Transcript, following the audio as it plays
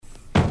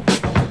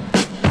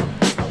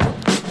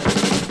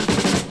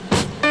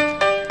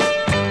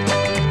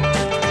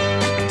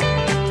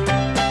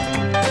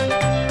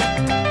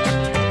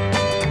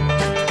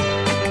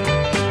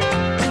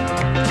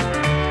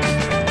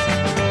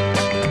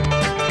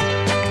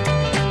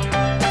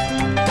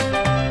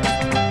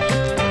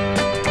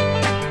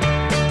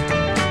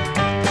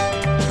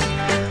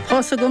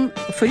agam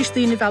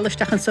fuiristíine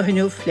bhealaisteach an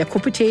sohinniuh le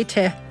cúpaté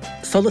te,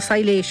 solas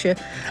ailéise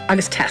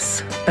agus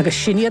tes. Agus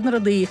sinnéad na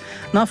radí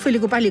ná fuile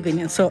go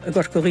bailigainn so a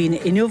gur go riine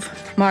inniuh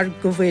mar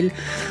go bhfuil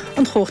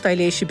an chócht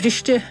ailéise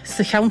briste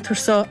sa cheantar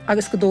sa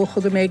agus go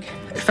dócha go méid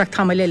fecht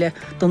tamil leile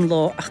don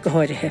lá ach go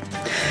háirithe.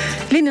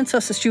 Líonann sa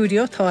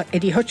stuidio tá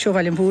Eddy Hutch ó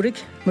Bhaile Mhúrig,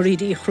 Muir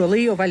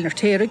Chruadhlaoi ó Bhaile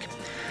Nartéirg,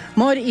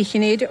 Muir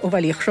Chinéide ó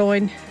Bhaile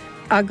Chráin,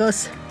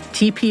 agus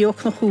TP ó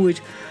na chúid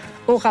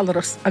ó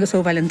Ghallaras agus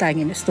ó Bhaile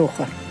Daingin is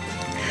tócha.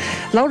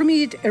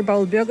 Lauramíd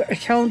Balbeag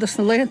cheandas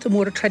na leianta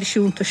mór a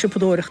tradiisiúnta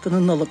sipadóireachta na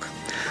Nollag,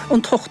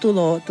 an tochtú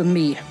lá don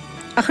mí.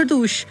 A chu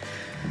dúis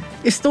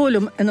is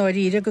tólam an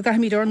áiríre go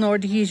gaithmíad ar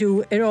náir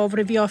díú ábhar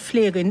a bhí á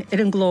phléagainn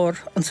ar an glár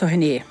an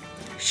sohinné.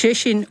 Sé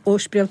sin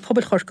óspreal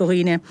Pobail Chorca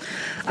Dhuibhne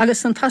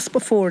agus an taspa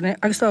fórne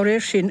agus á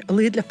réir sin a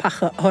líad le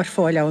pacha a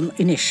fáileann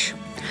inis.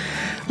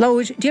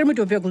 Lauid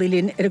díarmid ó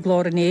beaglílín ar a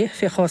glár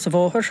fé chás a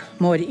bháthar,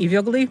 Muir í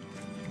beaglí,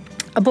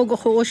 a bog go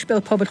óspreal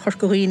Pobail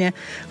Chorca Dhuibhne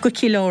go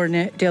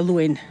ciláirne de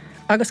luin.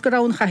 Agus go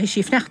rán chaithí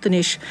sí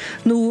fnechtanis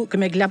nó go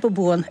méid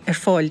lebabúan ar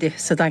fáilde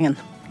sa dagan.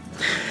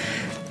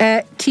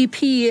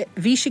 TP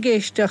bhí sé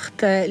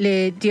géisteacht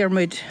le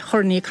díarmid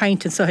chornaí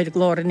caintin sa heid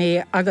glár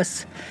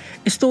agus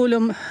is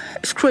tólam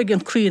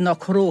scruigan crín á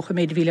chorócha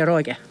méid bhíle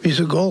ráige. Bhís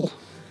a gáil.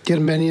 Díar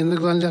meí na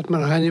glan leat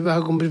mar haine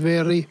bheith gom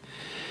bhréí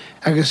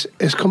agus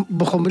is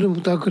bachomilm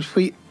agur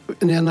faoi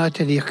na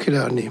náitíoch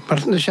ciláirní.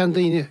 Mar na sean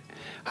daoine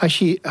ha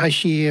sí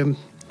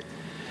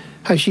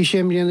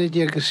séimlíanana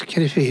déagas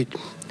ceir féad.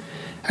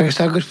 Agus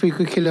agur faoi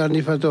go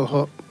ciláirní fa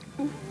dócha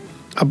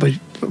a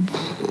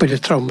buile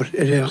traumar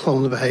ar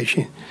chlána bheith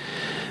sin.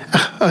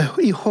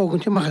 Í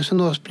hágann teachchas an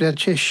nóspread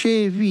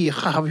sé bhí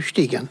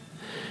chahabhtígan.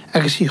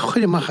 Agus í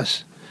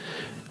chuileachchas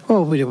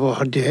bhfuil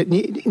bhthar dé.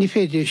 Ní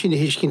féidir sinna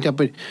hiiscinn a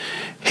bud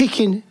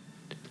hicinn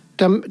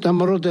dá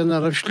marródan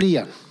ar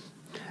slían.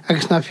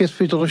 Agus ná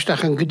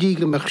féadfuidirteach an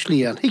godígaach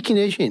slían.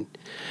 Hicinn é sin.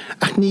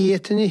 Ach ní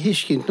étainna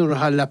hiiscinn nuair a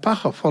há le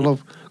pacha fálah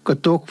go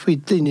dóg faoi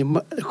duine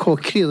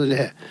cócríada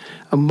lethe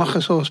a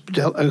machchas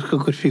ospidal agus go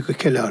gur fiú go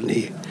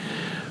ciláirní.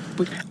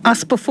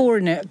 Aspa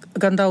fórne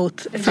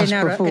gandát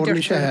féinara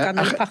gan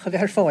pacha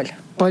bheith ar fáil.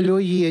 Bailó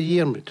a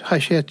dhéarmid, ha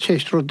sé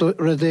téist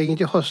radéiginn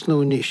de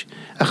hosnú níos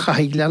a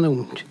chaigh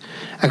leanúnt,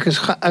 agus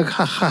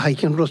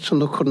chaigh an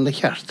rotsan ó chun na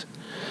cheart.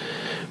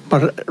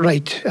 Mar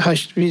reit,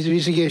 ví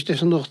a géiste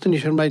san nochtan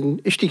is ar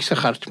maidin istík sa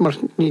chart, mar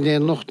ní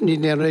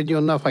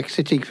réidió náfag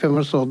sa tík fé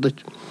mar sódait.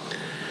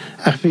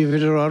 Ach bhí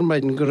vidir ar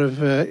maidin go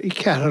raibh i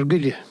cear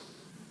gile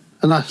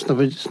an asna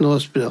bid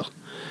snósbidal.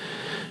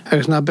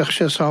 Agus ná bech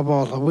sé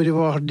sábáil a bhuiidir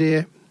bhthar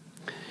dé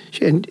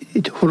sé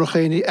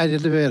thuirchéine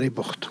aidir de bhéir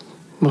bocht.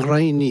 Mar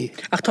raí.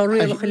 Ach tá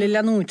rialach le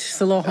leanúnt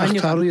sa láhainniu.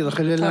 Ach tá rialach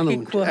le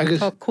leanúnt. Agus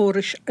tá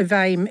córis a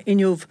bhaim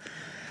inniuh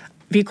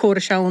hí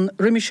córis ann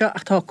riimiise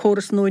ach tá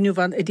córas nóinniu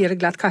van i ddíar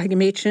glad caithige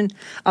méid sin,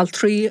 al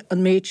trí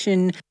an méid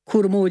sin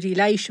cuaramódí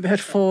leis bheith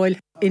ar fáil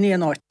in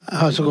éon áit.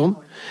 Has a gom.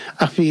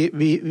 Ach bhí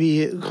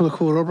chuna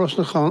córa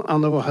brosnachán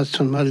anna bhhatad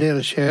san mar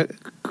léire sé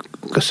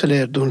go sa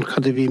léir dún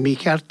cad a bhí mí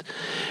ceart.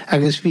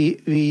 Agus bhí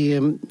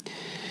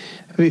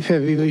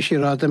sé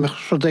rád amach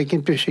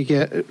rodéiginn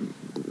bisige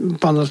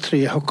banal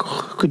trí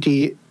go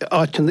dtí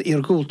áitina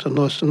ar gúlta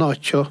nó an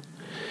áitseo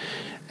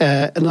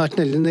an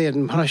áitna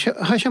linéirin. Ha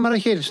sé mar a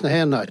chéiles na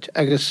héanaid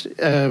agus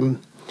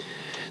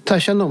tá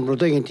sé nómra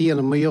daiginn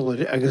díana mo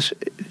jóir agus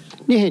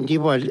ní hen dí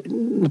bháil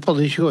na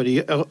polisiúirí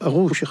a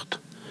rúiseacht.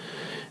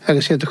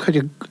 Agus sé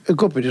chuidir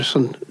gopidir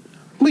san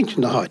muinte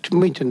na háit,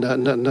 muinte na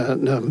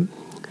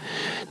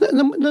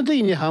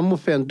daine ha mú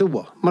féin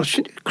dúa, mar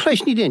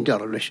chreis ní déon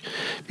dear leis.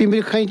 Bhí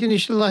mé caiintin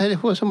is lehéile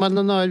chuas a man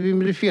na náil, bhí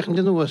mé fiochan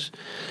den nuas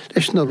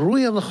leis na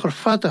ruúala chur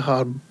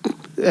fadathar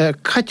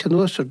caite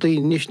nuas ar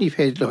daine níos ní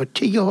féidir le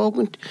tiige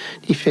hágant,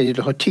 ní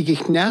féidir le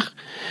tiigich neach,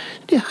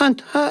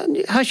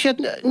 ha sé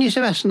níos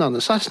a bhesan anna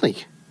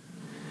sasnaig.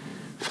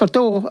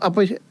 Fardó a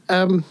bud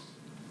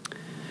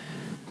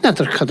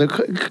nadidir cad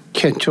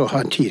centó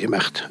há tíri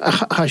mecht.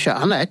 Ha sé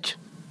anait.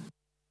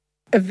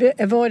 A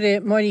bhre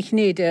Muir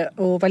Chinéide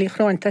ó Bhaile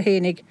Chráin a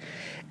hénig,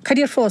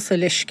 cadíar fása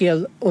le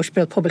scéal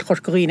óspreal Pobail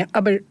Chorca Dhuibhne,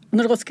 aber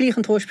nuair go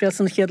sclíchan óspreal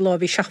san chéad lá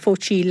bhí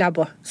seachfótí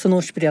leba san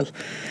óspreal.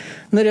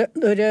 Nuair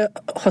a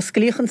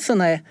hosclíchan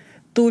sanna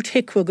dúirt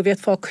hicú go bhéad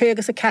fá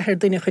chugus a ceathir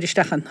duine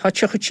chuiristechan, há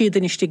tuchutí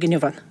duine stigin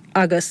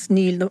agus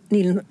níl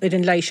ar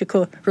an leiise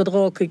go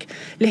rodrácaig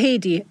le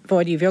héadí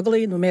bháidí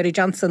bheaglaí nó Mary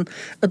Johnson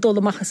a dul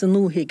amachchas an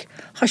núthaigh.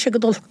 Tá sé go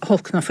dul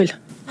holcna fuil.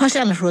 Tá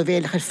sé anna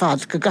ruhhéalach ar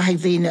fad go gaithh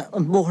daoine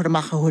an móthar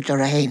amach a thuúil ar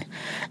a hain.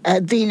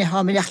 Daoine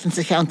há mileachtain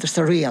sa cheantar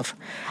sa riamh,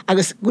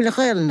 agus gúla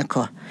ghailna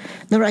có.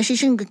 Nuair a sí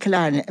sin go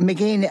ciláirne, mé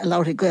géine a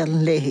láirí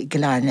gailan léthe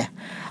ciláirne.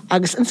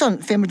 Agus an son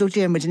fémar dú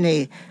déarmid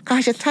inné,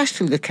 gaith sé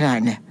taistil go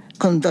ciláirne.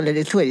 Chun dul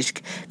le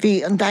tuairisc,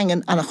 bhí an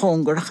dagan anna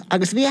chóngurach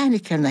agus bhí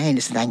aithnig cear na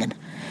héine sa dagan.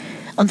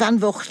 An dan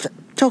bhocht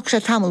tuk sé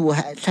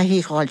tamilmúthe tá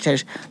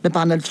híáilteir le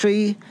banal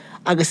trí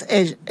agus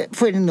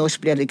fuair an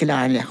nóspreal i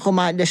gláirne,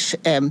 chumá leis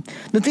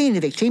na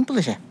daoine bheith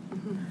timppla sé.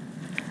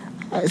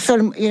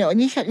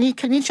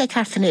 Ní sé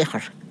ceartan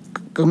éair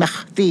go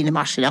meach daoine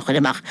mar sin a chuir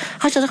amach.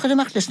 Tá sé a chuir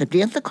amach leis na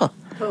blianta có.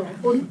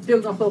 ón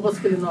beag nach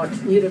choboscail in áit,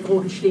 ní a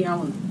bhór slí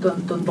ann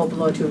don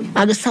bobláidú.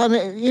 Agus tá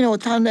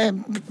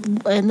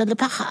na le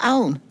pacha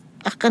ann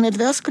ach gan iad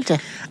bhescailte.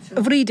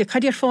 Bhríide,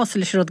 cad ar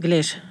fásil is rud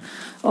goléis?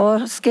 Ó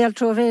scéal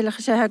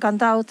tróvéalacha sé gan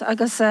dat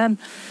agus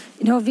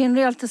bhíon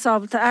réaltas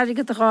ábalta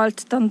aige a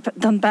gáilt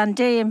don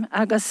bandéim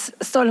agus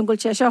stolan gúil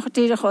sé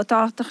seochatíireach ó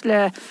táach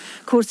le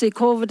cuasaí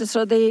COVID is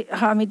rudaí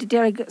ha mí de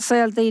déirg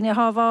saoil daoine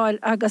hábháil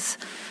agus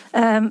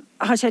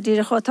ha sé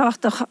díireach ó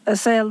táach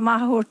saoil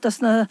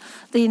maithúirtas na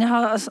daoine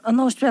an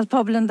nóspeal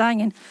pobl an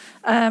daingin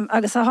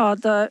agus a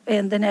háda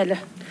éon den eile.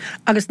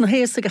 Agus na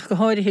héasagach go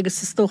háirithe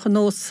agus is tócha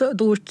nós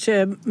dúirt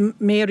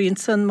méiríonn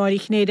san mar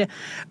ich néide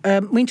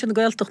muinte na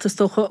gailteachta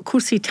tócha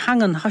cuasaí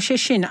tangan, ha sé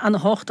sin an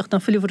háach na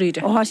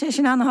fuliomhríide. Ó ha sé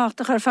sin an háach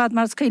ar fad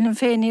mar cíann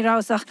féin í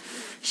rásach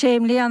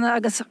séim líana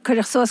agus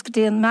chuireach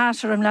soscatíon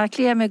measar am le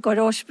cléime gur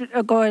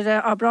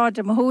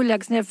abráide mo húla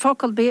agus ní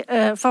focail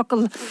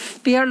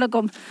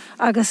bíarlagum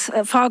agus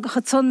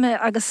fágacha tunme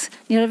agus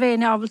ní a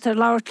bhéine ábaltar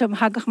láirtlumm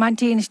hagach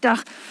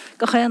mantíinisteach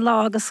go chéan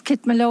lá agus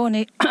kit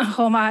melóní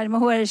chomáir mo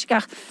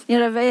huairisgach ní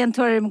a bhéon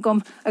tuairim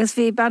gom agus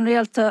bhí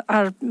banréalta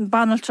ar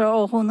banaltra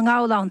ó hún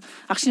ngáláin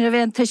ach sin a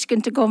bhéon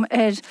tuiscinnta gom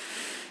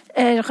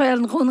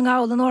chuil hún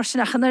ngáil an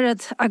orsinach an irid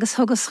agus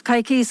thugus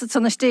caiicísa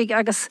sanna stig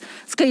agus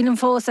scíanam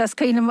fósa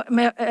scíanam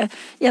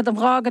iad am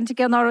ráganta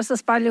gan áras a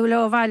bailú le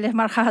bhaile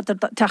mar chaidir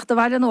teachta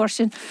bhaile an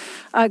orsin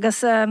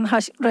agus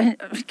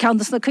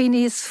ceantas na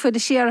cuiníos fuidir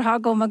siartha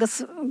gom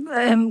agus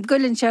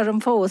gulinn sé an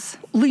fós.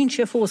 Líonn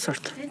sé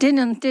fósart.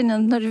 Duine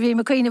nar bhí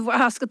me cuioine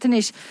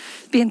hascatanis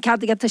bíon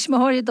cadige tuis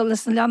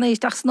móirdullas na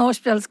leanaíteach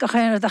snóispeals go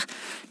chéireach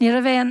ní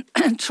a bhéon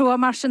trua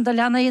marsin do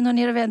leanaíon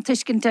ní a bhéon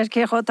tuiscin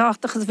cécho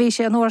dáachtas bhí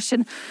sé an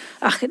orsin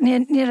ach ní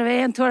a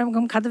bhéon tuaim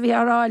gom cad a bhí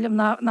aráilm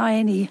na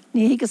aoní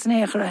ní higus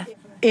néchre.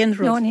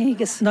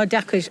 ná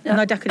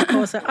decair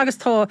cosa. Agus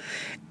tá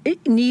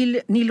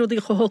níl rudí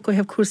go holco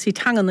heb cuasaí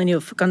tangan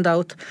aniuh gan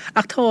dat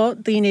ach tá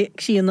daoine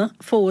sína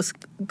fós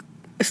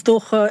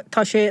stocha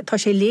tá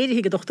sé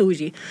léirigh do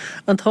dúí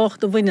an tácht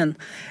do bhainean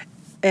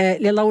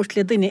le láirt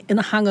le duine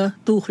ina hanga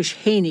dúchas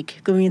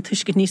hénig go bhíon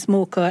tuiscin níos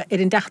mócha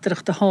an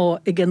deachtarach de há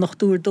i gin nach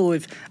dúr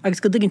dóibh agus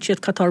go dtugann siad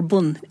catar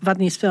bun bhd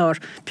níos fearr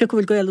pe go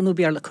bhfuil gaile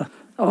bearlacha.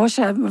 Ó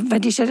sé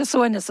bheití sé a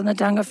soine sanna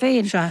deanga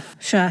féin.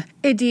 Se.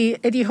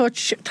 Eddy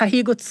Hutch tá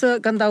hígutsa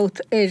gan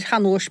dat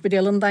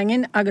hanóspedéal an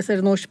daingin agus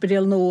an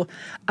nóspedéal nó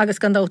agus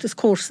gan dat is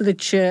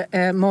cósaide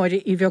máire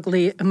í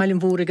bheaglaí a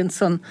meilin bhúrigan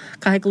san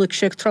caiiglaigh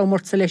sé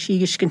traumórta leis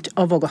ígiscint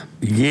a bhaga.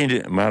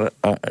 Dhéine mar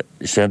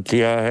sem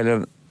tia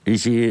heile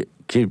sí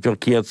cípur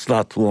cíad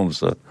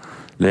slatúmsa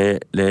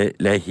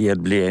le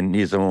hiad blian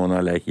níos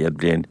amóna le hiad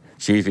blian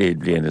sí féad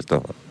blian is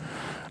tó.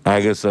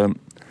 Agus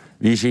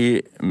hí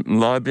sí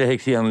láibrethe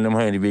sí an lim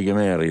haine bhí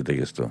méí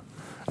agus tú.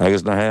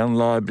 Agus na hen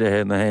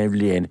láibrethe na hen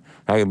blian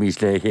agus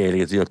mís le chéir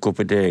agus í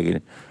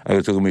cuppatéigin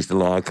agus tu go mís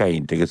lá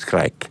caint agus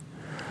craic.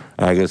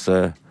 Agus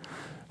há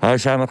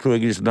seannach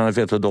cruúigis na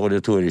fé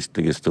dóide túrist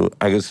agus tú.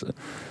 Agus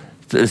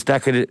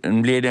stair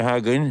an bliana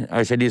hagain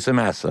a sé dí sa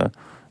measa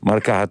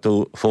mar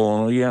caú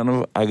fóna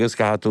dhéanamh agus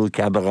caú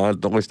ceadáil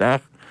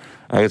dogusteach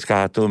agus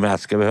caú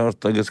measca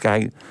bheirt agus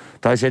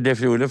tá sé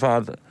defriúla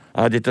fad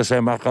a dit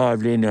sé mar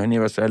gáibhlíon ní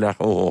sé leach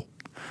óó.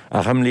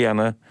 A cham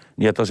líana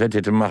ní sé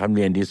tiidir mar cham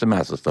líon dí sa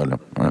measastála.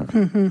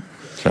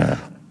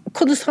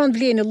 Chudas há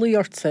bliana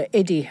luorta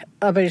Eddy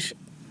aber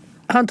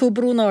han tú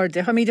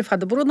brúnáde, ha míidir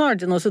fad a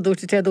brúnáde nó a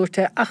dúirte te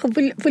dúirte ach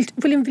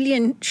bhfuiln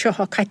bblion seo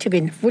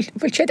caiiteginn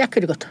bhfuil sé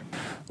deir go.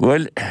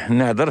 Well,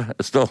 neidir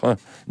stocha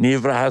ní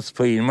bhrethas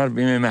faoin mar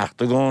bí mé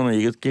meachta gána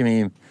ígad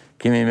cimí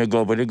me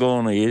gobar i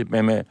gána í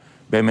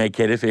be mé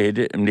ceir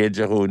féide am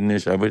léidir chuúna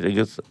is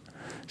agus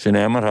sin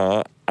mar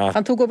há.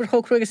 Han tú gobar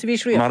chocrú agus a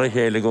bhí mar a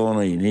chéile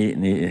gána í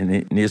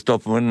ní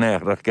stopman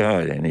neachreach go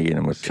háile ní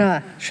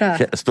dhéana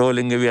Se.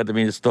 Stóling a bhíad a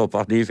mín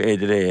stopach ní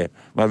féidir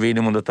mar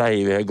bhína muna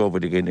taí bheith gobar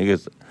igin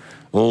agus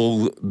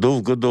ó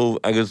dúh go dúh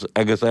agus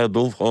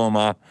dúh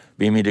cháma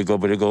bhí mí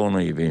gobar i gána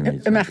í bhí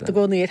mí. Meachta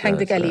gána hang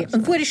de galí.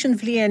 An bhuiir sin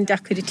bblion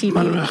dechar i tíí.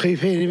 Mar a chi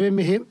féidir bheith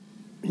mé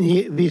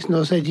ní vís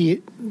nó sé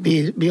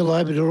bí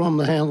láibir a rom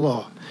na hen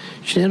lá.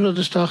 Sin rud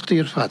is táchtaí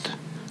ar fad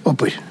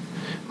opir.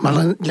 Mar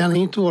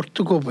leanaíon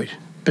túirta gobar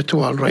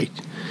betuáil reit.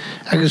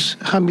 Agus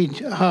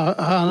hamid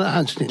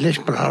hansni leis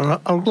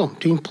mar ar glom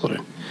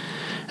tímplorin.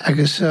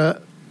 Agus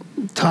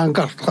tá an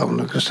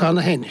gartláin agus tá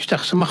na hen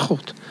isteach sa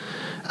machút.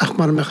 Ach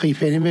mar me chi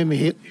féidir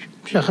mé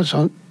seachas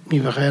san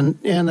ní bheith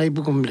an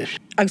éibugum leis.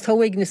 Agus tá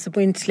bhaignas a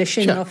buint le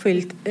sin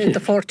áfuil de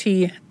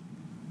fortíí.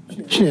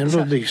 Sin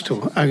rudígus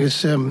tú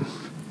agus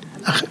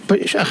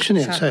ach sin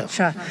éon saoil.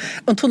 Se.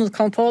 An túnad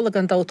campála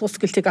an dát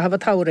oscailte go hafa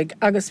táraigh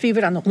agus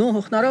bhíhar annach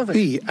nóthach na rahah.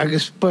 Bhí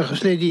agus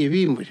buchas lédí a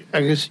bhímúir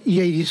agus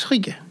dhéirí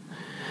chuige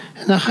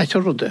nach chaite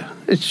ruda.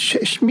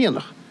 Is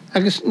mianach.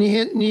 Agus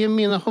ní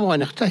mianach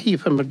amháinach tá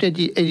hífa mar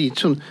dédí Eddy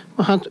tún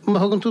má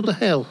hagann tú a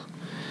héil.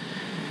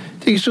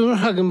 Tígus tú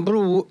hagan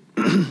brú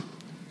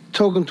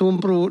tógan tú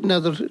brú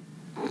neidir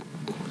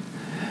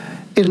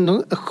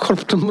ar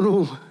chorptam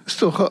brú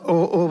stocha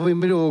ó bhí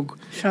miróg.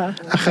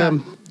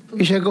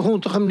 Is sé go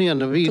húntaach am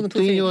líana, bhí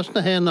daoine os na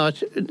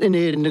hénáid in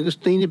éirin agus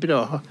daoine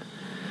brácha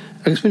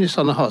agus mini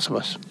sanna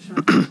hásabas.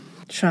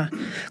 Se.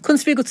 Chun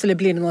svígut le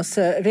blian was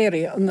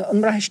réri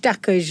an raich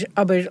decaid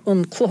aber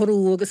an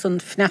chlorú agus an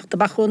fnechta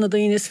bachúna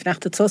daoines,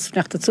 fnechta tos,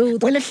 fnechta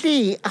túd. Well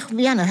lí ach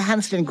bhíanana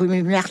hanslinn go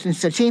mí mneachtain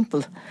sa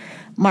timppel,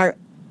 mar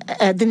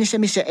duine sé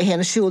mise a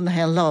héanana siúil na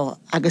hen lá,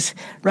 agus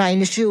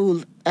rainna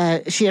siúil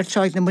siar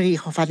troid na marí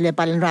cho fad le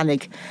ballin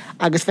rannig,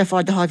 agus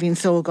bheith de hahín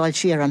sógáil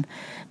siaran.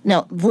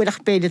 Now,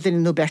 bhuiach beidir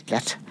duine nó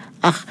bertlet,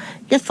 ach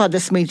get fad a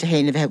smínta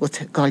héna bheith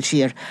gut gáil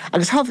siar,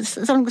 agus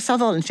san go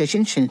saválan sé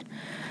sin.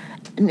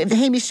 Bhí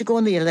hé mis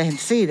gcónaí le hen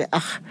síre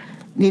ach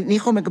ní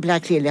chum go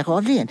bleach lí le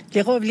rábhlíon.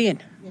 Le rábhlíon.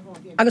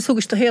 Agus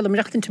thugus do héla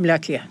mreachtain tim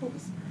bleach lí.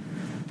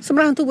 Sam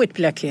ran tú wit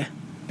bleach lí.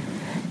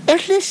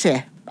 Lí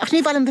sé, ach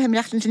ní bhhaim bheith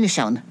mreachtain tin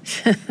seán.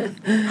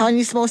 Tá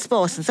ní smó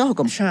spás an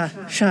sogum. Se.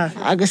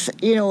 Agus,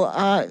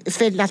 is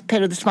féidir leat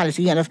peir de smáile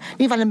í dhéanamh,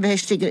 ní bhhaim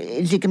bheith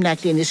dígam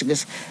bleach líon is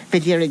agus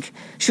beidir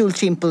siúil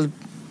timppel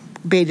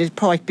beidir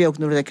páit beag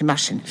nuair a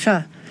masin.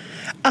 Se.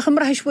 Ach am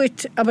raich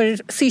wit aber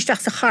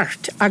síisteach sa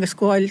chart agus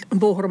gáil an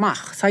bóthar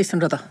amach, 6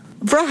 rada.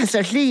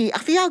 Bhrachas lí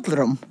ach bhí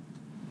aglarum.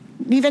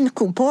 Ní bhain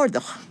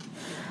cúmpórdach.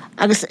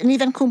 Agus ní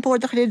bhain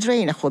cúmpórdach le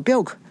dréinach chu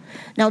beag.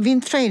 Ná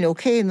bhín trein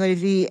ócé nuair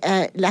bhí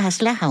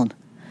lehas lehán.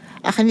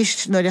 Ach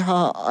anis nuair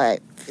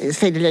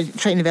féidir le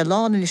trein bheith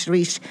lán is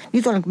rís,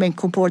 ní dónn go mén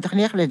cúmpórdach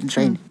neach le den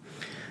trein.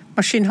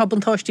 Mar sin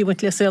habantáistí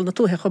bhaint le saoil na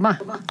túthe chu ma.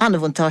 Anna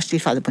bhaintáistí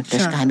fallbuint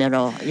leis go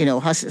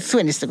mérá, has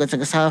suiniste go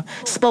agus ha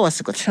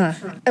spás go.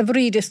 A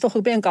bhríd is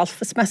stocha ben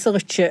galfas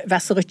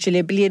mesaritse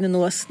le bliana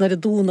nuas nar a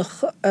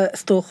dúnach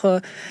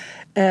stocha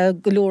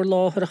golóir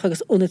láthach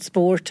agus unit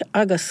sport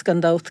agus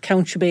gandát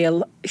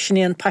Countbéal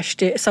sinnéan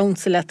paiste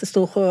saosa le a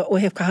stocha ó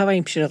hebh go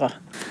hahaimsire.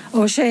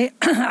 Ó sé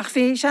ach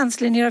bhí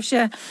seanslín níorbh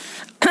sé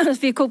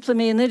bhí cúpla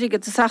mí nuige a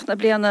sachna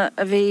bliana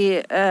a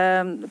bhí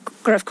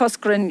greibh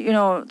coscrin,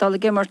 dal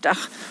gimmart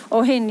ach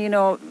ó hin,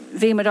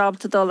 bhí mar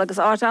ábalta dul agus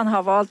áit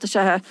anhabháilta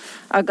sethe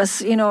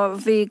agus,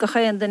 bhí go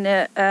chéan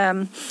duine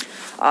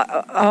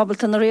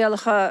ábalta na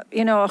réalacha,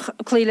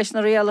 clíleis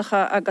na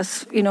réalacha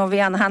agus, bhí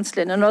an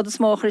hanslín. An rud is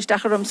móchar is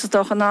decharum sa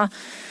stocha ná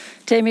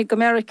téimi go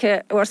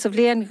America war sa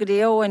bblion go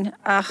dtí óin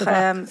ach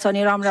san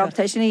ní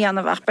ramrábta sin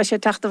íanamh ach be sé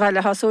teachta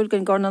bhaile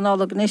hasúilgann gur na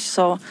Nollag níos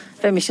so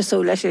bheith mi sé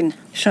sú lei sin.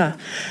 Se.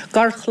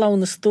 Garchlán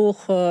na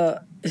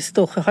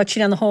stocha hat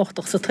sin an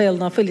háach sa tail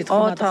ná filiid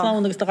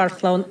chlán agus de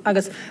garchlán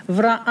agus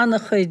bhrá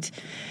annachchuid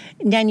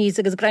neníos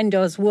agus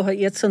grindás bhtha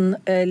iad san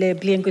le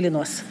blion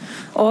golinás.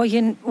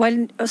 Hín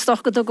bhfuil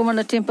stocha do gomar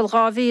na timppel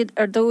ráhíd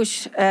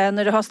dúis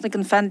nuair a hasnig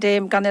an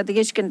fendéim gan iad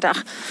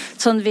iscinteach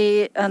san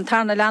bhí an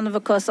tarna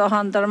leanamhachas á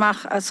han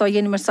darmach a so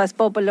dhéanamar sais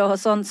Pobail le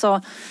son so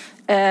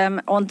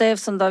an déh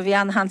san da bhí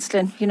an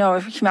hanslin,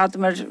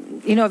 chimeadmar,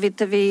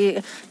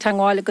 bhí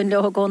tangáile gon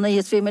leha gona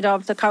is bhí mar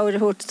ábta cáir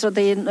hút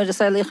tradíon nuair a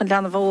saoíchan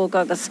leanana bhóg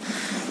agus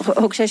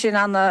thug sé sin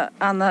anna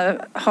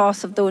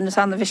hásamh dúnas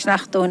anna bhí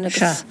snechtún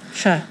agus.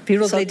 Se. Bhí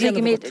rud é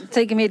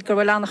Teige míad gur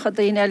bhfuil annacha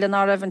daon eile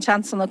ná raibh an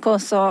chansan na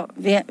cosá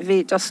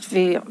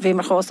bhí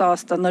mar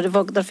chósásta nuair a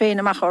bhog dar féin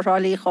amach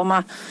ortháilí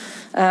chomá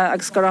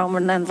agus go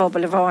rámar na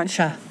bhobal le bháin.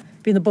 Se.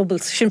 Bhí na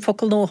bobbals sin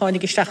focail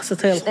nóáinnig isteach sa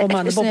tail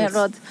chomá na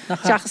bobbals.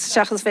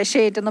 Seachas bheith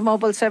séad na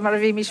mobil sé mar a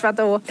bhí mís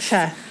fadó.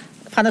 Se.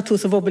 Fanna tú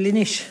sa bobbal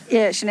inis.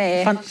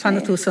 Sné.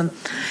 Fanna tú san.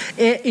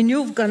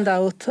 Inniuh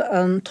gandát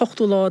an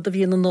tochtú lá a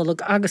bhí na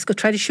Nollag agus go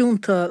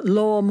tradiisiúnta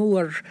lá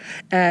Muir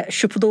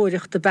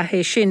sipadóireachta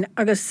bethé sin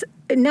agus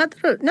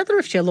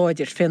neidir sé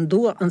láidir féin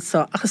dua an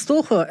sa agus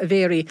tócha a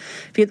bhéirí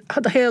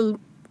had a héal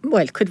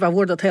cuid bh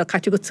bhór a tail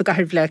caite go sa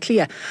gaiir le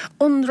clia.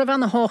 An ra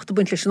bhena hácht a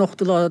buint leis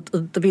nachta lá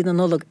a bhí na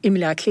Nollag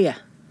imile clia.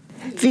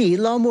 Bhí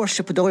lá mór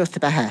sipadóireachta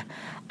bethe.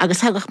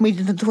 Agus hagach míid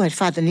an dúir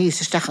fad an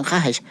níos isteach an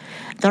chaid.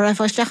 Dar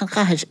raibh isteach an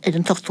chaid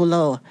an tochtú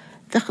lá.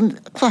 Bheitchan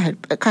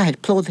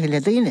chaid plódathe le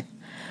daine.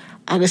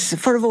 Agus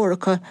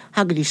forhóracha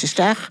hagadí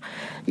isteach.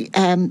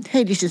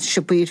 Héadí sé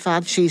sipaíd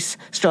fad síos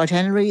Stráid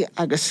Henry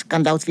agus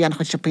gandát bhí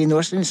annachcha sipaí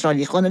Norslin,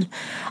 Stráidí Chunil.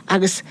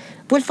 Agus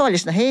bhfuil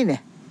fáilis na héine.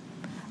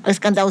 Agus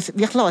gandát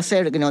bhíoch lá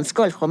séir gan an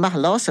scoil chu maith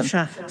lásan.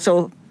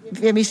 So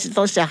bhí mí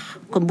fáisteach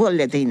chun bhil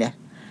le daine.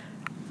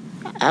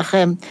 Ach,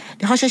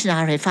 há sé sin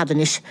áthir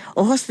fadanis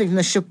ó hosling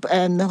na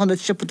honna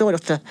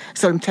sipadóireachta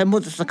sulm te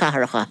mudas na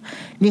caharacha.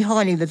 Ní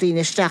hánig na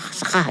dtíine isteach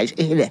sa chaid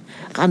éile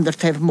andar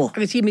teh mó.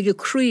 Agus hí mé go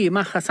cruí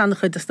machchas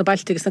annachchuid na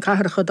bailtegus na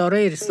caharacha dá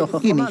réir stocha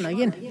chumána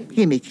gin.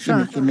 Híimiid,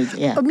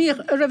 Mí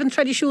raibhann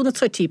tradiisiúna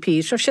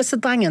TP, sé sé sa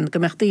dagan go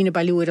meach daoine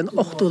bailúir an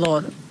 8ú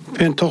lá.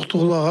 Ben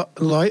 8ú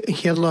lá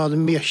chéad lá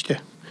an méiste.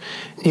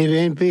 Ní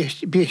bhéon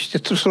béiste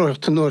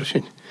trasráireachta nóir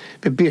sin.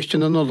 Be béiste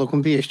na Nollag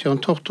an béiste an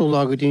 8ú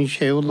lá go dtíon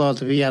sé ó lá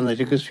a bhí anar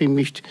agus bhí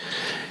míist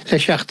le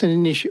seachtain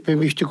inis bhí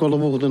míiste go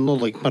bhód an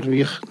Nollag mar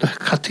bhí na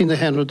chatí na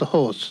henú a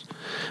hás.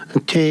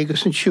 An té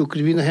agus an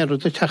siúcr bhí na henú a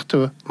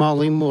teachta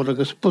málaí mór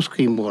agus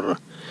buscaí móra.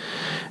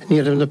 Ní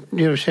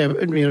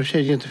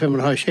sé dieanta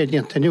femar sé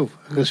dieanta nniu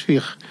agus bhí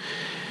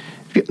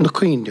na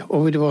cuinde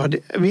ó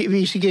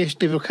bhí sé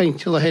géist le bh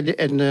caiinte le heide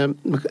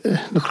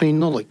na chrín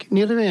Nollag.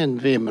 Ní a bhéon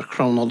bhémar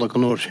crán Nollag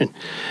an óir sin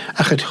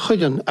a chud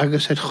chuidan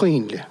agus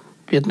chuinle.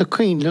 Bíad na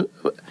cuinle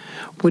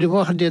bud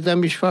bhhar dé a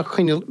mis fa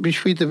chuinil bis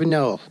fuide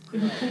bhneáil.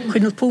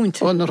 Chuinil púint.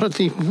 Ó na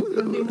rotí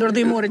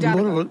Dí mór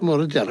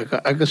mór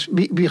dearacha agus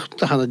bíocht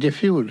hanna de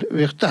fiúil,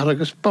 bhíocht dar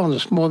agus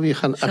bánas mó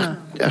bhíchan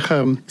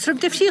Srib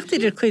defsíocht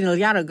idir cuinil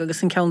jarag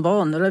agus an ceann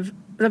bán,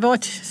 ra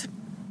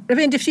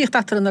bhéon defsíocht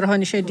atar an ar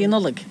hána sé dí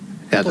Nollag.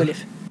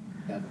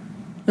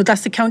 No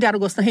das de ceann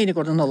dearagos na héine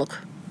go an Nollag.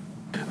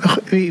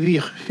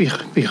 Bhíoch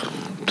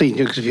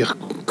daine agus bhíoch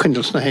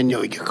cuinils na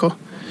héineoige có.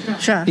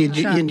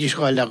 Íon dí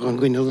sáil le an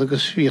gcuinil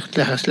agus bhíocht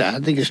lechas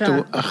lead agus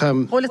tú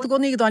Óla go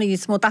níag dána í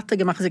smó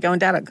dataige machchas ceann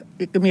dearag,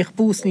 go míoch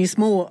bús níos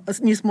mó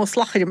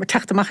slachair mar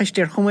teachta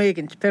machchaisteir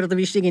chuméigen, per a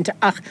bhí stiginnte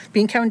ach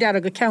bíon ceann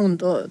dearag a ceann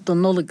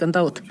don Nollag an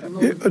dat.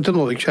 Don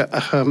Nollag se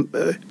ach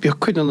bhíoch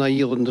cuinan na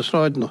díalan de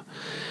sráidna.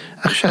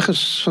 Ach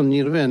sechas san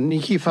níor bhain, ní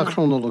hí fa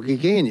chrónolog i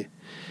géine.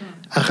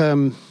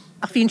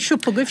 Ach bhín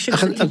siúpa gubhse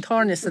an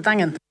tarnas a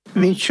dagan.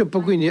 Bhín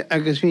siúpa gine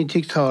agus bhín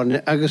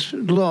títarne agus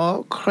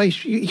lá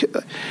chreis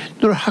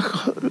nuair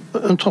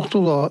an tochtú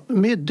lá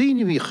mé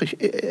daine bhí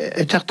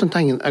techt an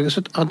dagan agus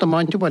an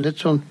damáinte bhile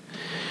son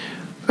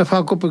bheit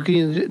fá gopa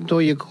gine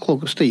dóige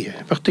chlógus tí.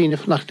 Bheit daine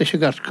fnachta sé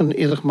garcan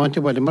iadach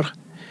máinte bhile mar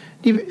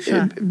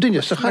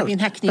duine sa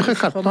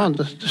chartán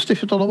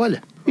stifi dó bhile.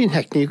 Bhín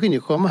heicní gine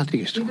có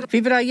mátigist.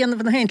 Bhí bra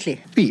dhéanamh na héintli?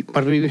 Bhí,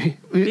 mar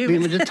bhí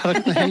me de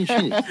tarach na héin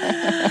sinni.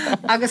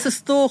 Agus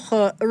is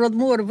tócha rud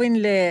mór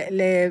bhain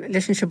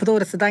leis an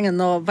sebadóra sa dagan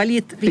ná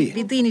bhí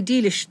daine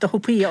dílis do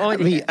chupaí áide.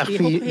 Bhí ach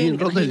bhín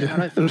rodile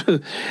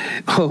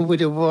ó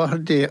bhfuil bhhar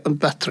dé an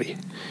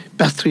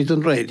batterí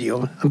don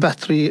radio, an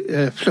batterí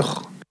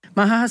fluch.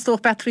 Má has tóch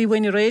batterí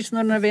bhain rééis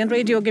nar na bhéon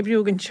radio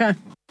gebrúgan se.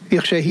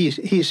 Bhíoh sé hís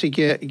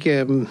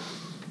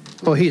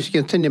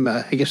an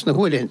tinime agus na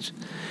hhuilins.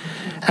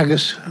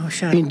 Agus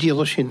bhín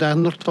díal sin dá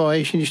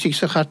nortáid sin istí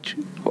sa chat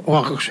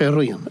áchach sé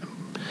roion.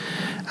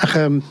 Ach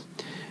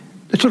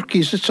na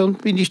Turcís son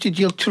bhín istí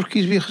díal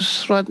Turcís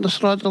bhíchas na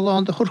sráid a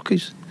lán a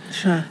Turcís.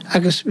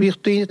 Agus bhíoh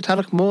daine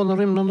tarach móna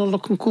rim na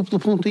Nollag an cúpla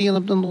punta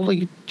dhéanamh na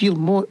Nollag díal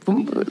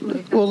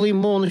ólaí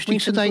móna istí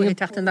sa dagan.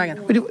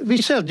 Bhí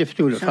sé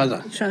deftiúla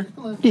fada.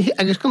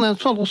 Agus gan an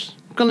solas,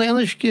 gan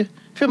anisci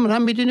fimar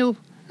hamidinú.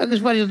 Agus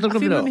bhaile do go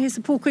bra. Bhí hís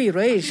a púcaí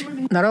rééis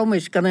na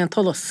ráméid gan an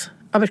tolas.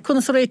 Aber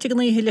chuna sa réite gan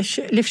í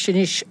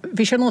lifsinis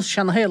bhí sé nó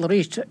seanna héil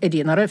réit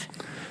Eddy na raibh.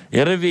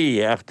 A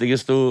bhí ach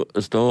agus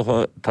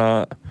tócha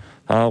tá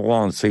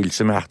bháin síl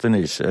sem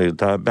meachtanis,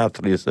 tá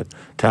batterí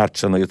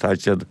tartsan agus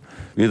táid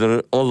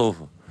viidir olaf.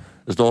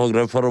 Is dócha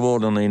raibh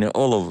forhórdan íine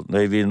olaf na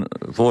bhín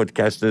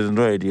fóidcasted an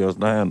radios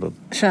na hendan.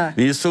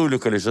 Bhí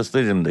súlacha is a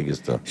styrin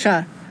agus tá.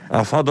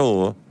 A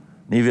fadó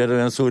ní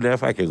bhíar an súla a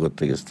feice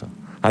gut agus tá.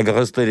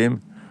 Agus styrim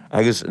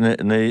agus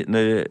ní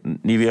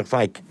bhíar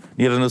feic.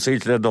 Níar an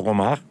síl le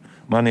dogamach.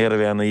 Man er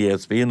bhé na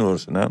ispid úr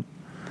sanna.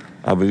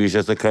 A bhí sé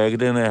a caigh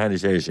na hena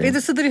sé sé.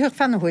 Beidir sa dúíocht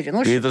fannahuiide,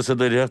 nó? Beidir sa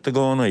dúíocht a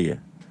gána í.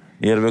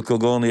 Níar bheith go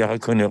gána a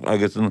chuneach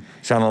agus an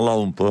seanna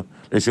lampa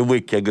leis a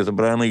bhuice agus a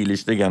breanna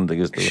íliste ganda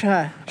agus tú.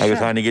 Agus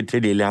hánig i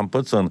tilí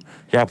lampa san,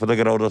 cheapad a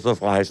gráda sa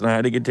fáis na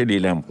hánig i tilí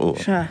lampa.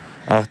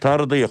 Ach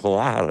tar a dúíoch ó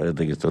áhar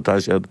agus tú. Tá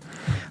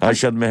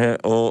siad methe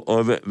ó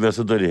bheith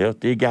sa dúíocht,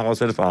 í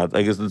gagas ar fad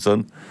agus an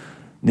san.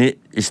 Ní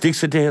stig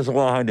sa téhes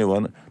ráhaine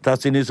bhain, tá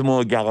sí níos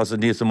mó gagas a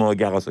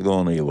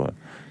gána íhha.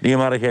 Ní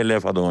mar a ché le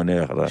fadóin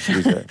échara.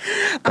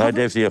 Tá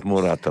défhíoch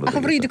mór atar.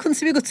 A bhríide chun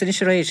sa bhí go is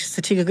rééis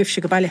sa tí a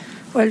gibhse go baile.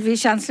 Well, bhí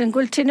seanslinn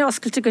gúil tíine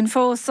oscailte gon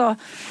fós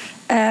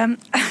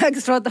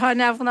agus rud a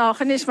nefhan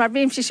áchanis mar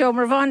bhím si seo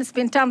mar bhain is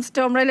bíon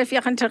tamstóm réile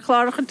fiochan tar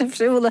chláirchan de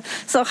friúla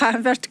so cha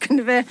an bhirt gon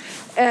bheith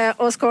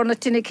oscórna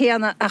tíine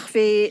chéanna ach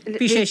bhí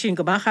sé sin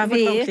go bach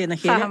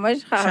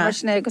chamar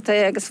sné go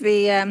agus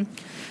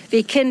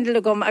bhí kindle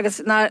gom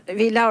agus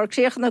bhí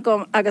leabharcréochna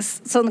gom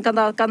agus sun gan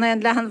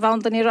éon lehan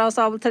bhaanta ní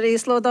rásábaltar í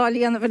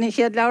slódáilíon bhí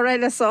chéad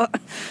leabhréile so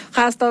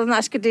chastal an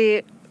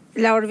ascadí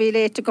leabhar bhí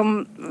léite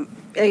gom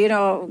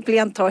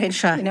bliantáhin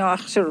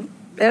ach siúr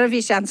ar a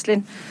bhí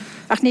seanslinn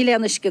ach ní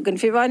lean isce gon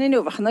bhí bhain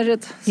inú bachna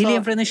rud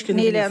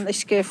ní lean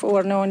isce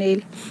fór nó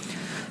níl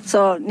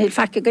so níl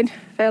feice gon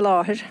fé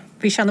láthir.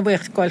 Bhí seanna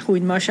bhuicht gáil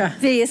chuin mar se.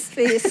 Vís.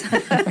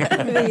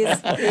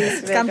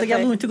 Ganda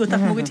geúnta go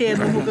mú té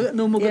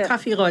nó mú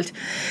caíáilt.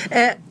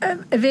 A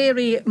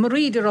bhéirí mar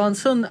riidir an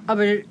sun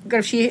aber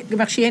gur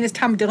mar séananas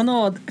tamide an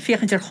nád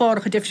fiochann ar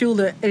chláircha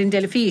defriúla ar an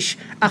delafís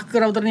ach go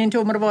ráidir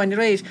an mar bháin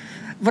réid.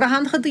 Bhar a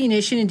hancha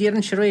daine sin in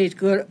ddíann se réid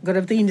gur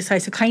a daine sa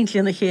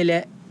caiintlianna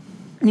chéile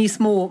níos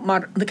mó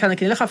mar na canna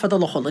le chafad a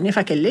lochola, ní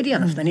feice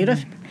léiríanamh na ní rah.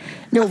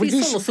 No,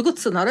 bhí solas a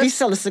gutsan ar. Bhí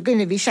solas a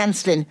gine bhí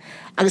seanslinn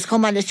agus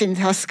chomáile sin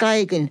tá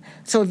scaigin,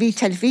 so bhí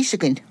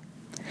telefísegin.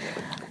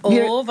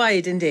 Ó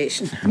bhaid in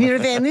déis. Ní a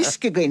bheith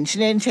iscegin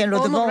sin éon sin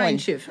rud a bháin.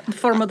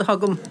 Formad a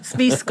hagum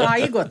spí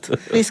scaiggot.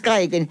 Bhí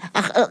scaigin.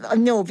 Ach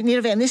no, ní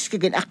a bheith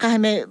iscegin ach cai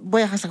me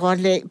buchas a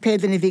gháil le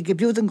pédanna bhí go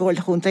búd an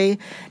gáil chunta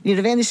ní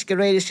a bheith isce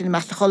réidir sin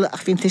meach chola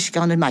ach bhín tuisce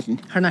an maidin.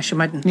 Thna se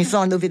maidin. Ní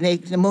fáinú bhí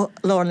na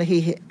lárna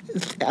hí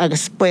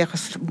agus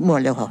buchas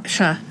mórleha.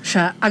 Se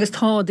agus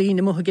tá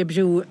daoine mo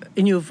gebú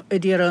inniuh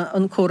ddíar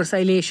an choras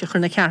éléise chur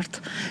na ceart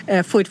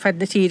fuid fed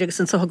na tí agus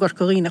an so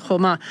gorcoína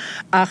chomá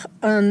ach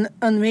an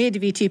méid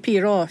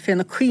VTP rá fé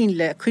na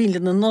cuinle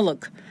na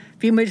Nollag.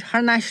 Bhí muid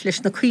thneis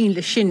leis na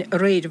cuinle sin a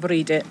réidir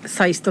bhríide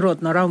 6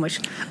 rud na ráis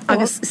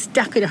agus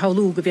steir a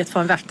háú go bhéad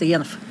fáin bheta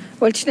dhéanamh.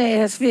 Well,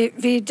 snéhas,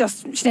 vi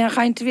just sné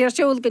chaint vi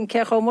sjolgen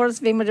ke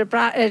chomars, vi med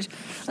bra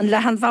an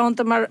lehan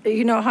vaunta mar,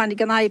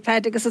 hannig an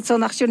iPad, agus het so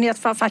nach sjoniet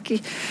fa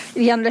fakki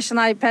an leis an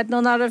iPad,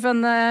 non ar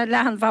an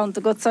lehan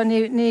vaunta got, so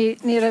ni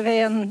a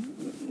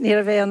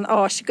ve an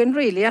ásigun,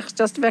 really,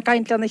 just ve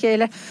kaint an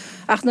chéle,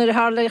 ach nu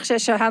harleich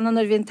se hanan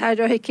ar vin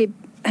tair hiki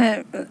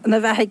na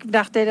bheith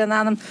brecht an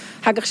anam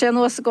hagach sé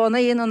nó a gána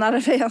íon ar a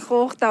bheith an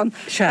chócht an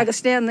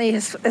agus snéanna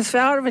is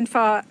fearhain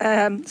fá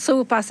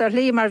súpas ar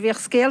lí mar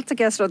bhíoh scéalta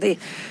ges rodí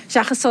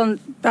seachas son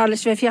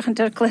bearlis bheith fiochan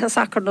tar cluthe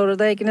sacr nóra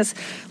daigen is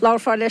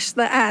láfá leis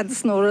na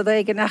ads nóra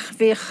daigen ach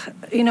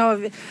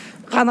bhíoh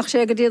ganach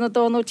sé go dtíana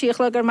dónú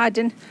tíochla ar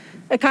maidin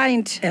a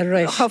kind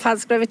chofhad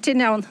sgrifh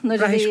tinneán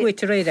Rahis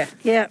réide.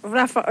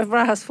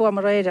 Brahas fóm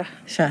a réide.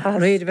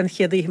 Réidir van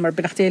chéadaí mar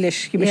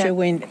benachtéiles go sé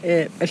bhain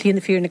a líana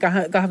fír na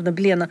gahabh na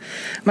bliana.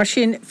 Mar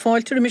sin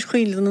fáiltar mis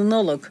chuile na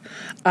Nollag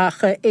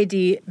ach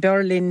Eddy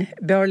Berlin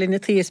na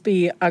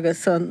TSB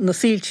agus na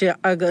síilte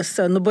agus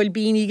na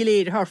bolbíní go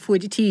léir th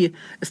fuidití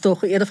is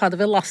tócha iad a fad a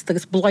bheith last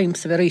agus blaim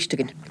sa bheith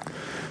réistegin.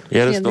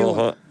 Is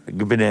tócha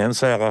go binéan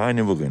sa a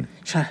haine bugin.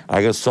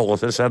 Agus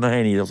sogatar sa na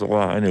haine as a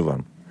haine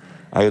bhan.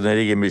 Agus na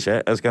ige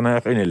mise, as gan na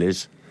chuine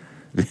lis,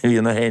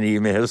 hí na haine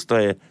me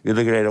hestai, go a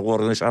gréir a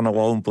gwarna se na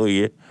bháin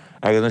puí,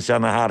 agus na se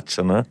na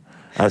hartsana,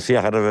 a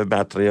siachar a bheith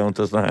batri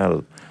antas na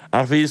hel.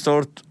 Ach hí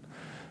sort,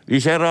 hí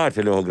sé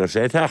ráti lehogra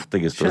sé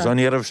teachtagus, so an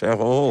íarab sé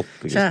hó.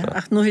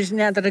 Ach nú hís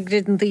neadar a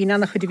gridin dín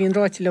anna chud hín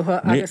ráti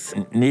leho agus.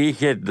 Ní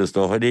chédas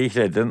tó, chud í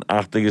chrédin,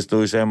 achtagus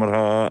tú sé mar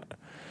ha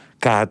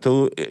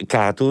Catú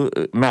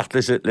mecht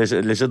leis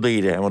a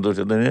díire am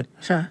dúirte duine.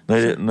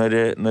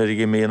 Nair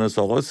ige méana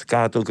sogas,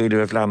 catú go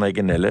bheith fleanna ag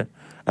gnile,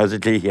 as it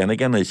líchéanna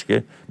gan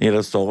isce, níar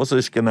a sogas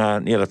isce na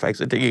níar a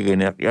fex a tuige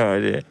gine,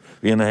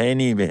 hí na haí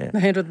methe.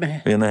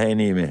 Hí na haí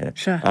methe.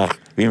 Ach,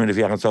 hí me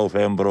fiach an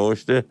solfé an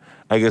bróiste,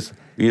 agus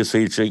hí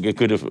síte go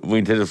chuide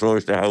bhainte a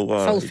fróiste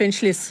haá.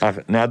 Solfinchlis. Ach,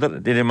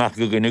 neidir, dine mach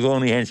go gine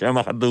gáí hen sé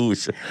amach a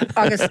dús.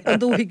 Agus an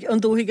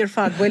dúhiig ar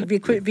fad, well, hí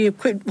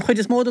chuid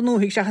is mód an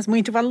núhiig, seachas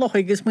muinte bhil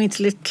lochaig, gus muinte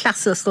le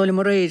clasa stóla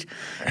mar réid,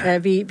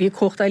 hí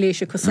cocht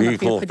éiléise cosannach.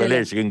 Hí cocht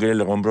éiléise gin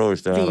gile an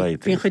bróiste a réid.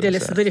 Hín chuid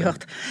éiléise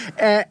dúireacht.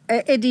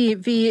 Eddy,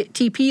 hí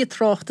TP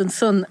trácht an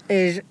son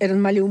ar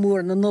an Maiú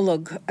Muir na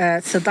Nollag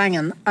sa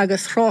dagan,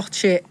 agus chrácht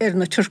sé ar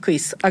na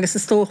turcaís, agus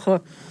is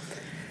tócha.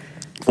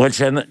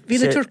 Bhí na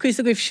turcaís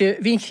a gibhse,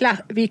 hí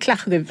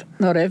clechagibh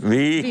ná raibh.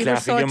 Hí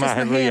clechagibh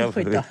maithe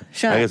riamh.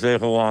 Agus é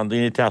goháin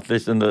daoine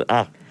teatlis an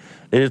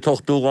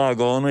tochtú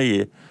gána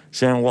í,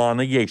 sé an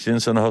bhána géig sin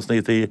san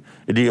hosnaítí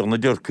i dtíor na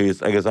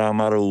turcaís agus á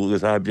marú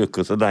agus á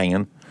buchas a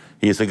dagan,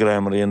 hí a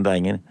grémarí an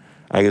dagan,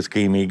 agus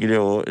cíimí go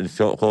leo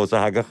chós a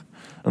hagach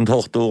an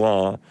tochtú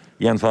gá,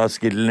 dhéan fá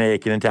skilin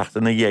écin an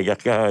teachta na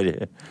géigach go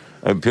háide.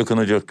 Pucan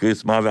na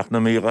turcaís má bheith na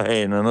mír a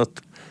héana,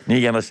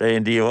 ní gana sé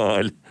an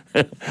díomháil.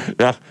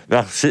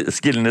 Bheith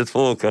skilnit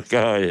fócach go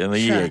háide na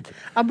dhéig.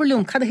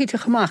 Aberlún, cad a héite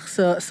chamach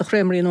sa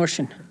chrémarí an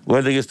orsin?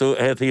 Well, agus tú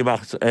hétaí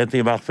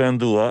bach féin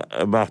dúa,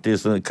 bachtí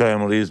san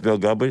chrémarís beag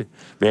gabail,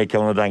 bheith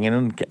ceann na dagan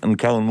an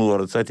ceann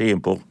mór sa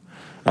tímpach,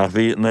 ach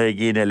bhí na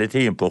gíine eile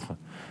tímpach.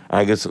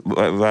 Agus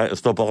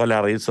stoppach a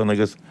leirad san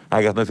agus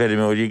agat na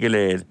féidirmóidí go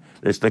léir,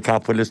 leis na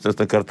capulis, leis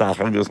na cartach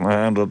agus na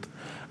hanrad,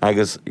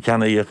 agus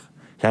cheannaíoch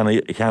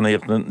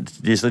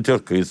dís na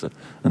turcaís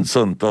an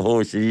sun, tá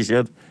hóisi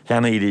siad,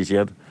 cheannaídí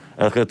siad,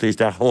 a chutís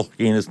de hoch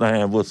cínas na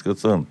hain bhuscad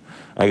sun,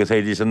 agus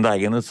héidís an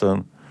dagan an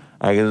sun,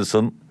 agus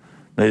sun,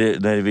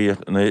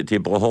 tí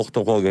bra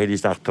hochta chóga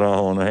héidís deach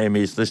tráhána,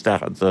 héimís na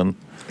stachad sun,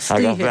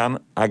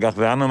 agach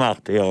bhean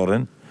amachta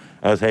árin,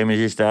 agus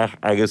héimís deach,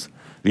 agus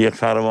bhíoch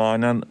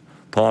fearháinan,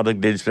 pádag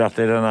dinsprecht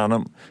an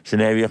anam, sin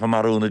éhíoch a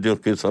marúna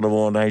dúrcus ar a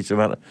bhána héit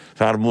sem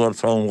fer mór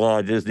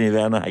trámháides ní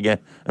bheanna aige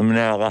an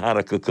mnéaga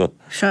haracucu.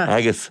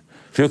 Agus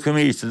fiúcha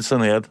místid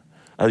san éad,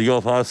 a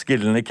gofá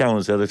skillin na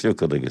ceann sé a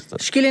fiúcad agus.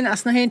 Skillin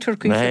as na hain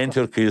turcaí? Na hain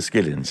turcaí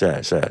skillin, sé.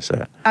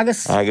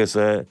 Agus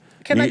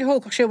Cena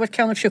hógach sé bhar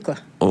ceanna fiúca?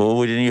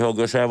 Bhfuidir ní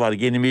hóga sé bhar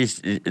gine mí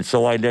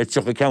soáil le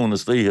tucha ceanna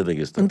slíthe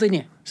agus. An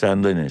duine? Sé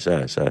an duine,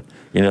 sé.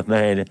 Gínat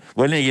na héine.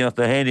 Bhfuil ní gínat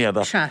na héine a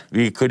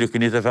bhí chuidircha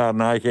ní a fear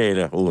ná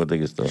chéile úhad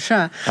agus.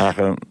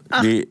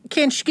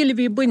 Cén skilli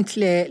bhí buint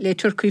le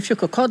turcaí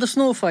fiúca? Cád a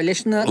snófáil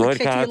leis na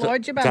clétí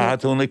láide ben?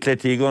 Cáúna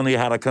clétí gána í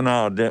hara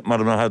canáde, mar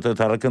na hatú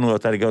tar canú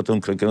tar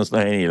gáún crucanas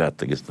na héine le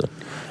agus.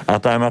 A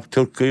táimach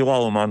turcaí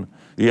bháilman,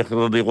 Bhíoch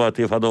rud í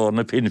ghátaí fadór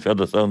na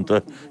pinfeada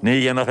santa, ní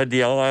dhéanach a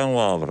diaá an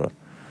bhábhra.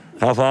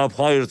 Tá fá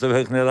páir sa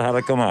bheith a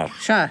hara camach.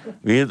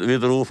 Bhí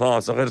rú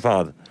fásach ar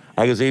fad.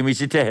 Agus é mí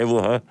si tethe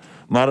bhtha,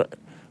 mar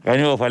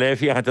gainú fá le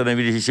fiachanta na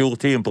bhí siúch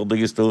timppla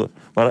agus tú,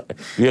 mar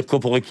bhí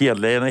cúpla cíad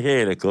le na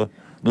chéile go,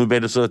 nú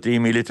beidir so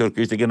míle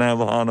turcis de gná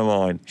hána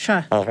bháin.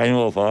 A chain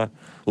ófá,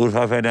 úr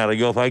fá féin ar a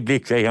go fá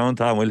glic sé an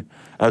tamil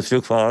a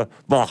siúg fá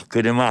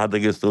bachcud I maith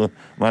agus tú,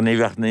 mar ní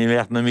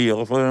bheith na mí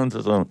ó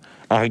fáanta son.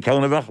 A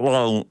cena bheith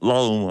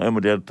lám am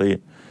déirtaí.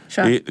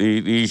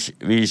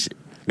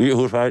 Bhí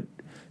úr fá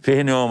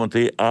féin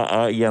ámantaí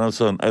a dhéanam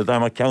son, a dá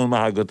ceann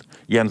maithagad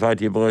dhéan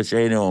fáití bó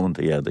sé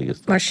ámantaí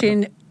agus. Mar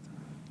sin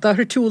Tá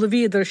túla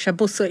víidir se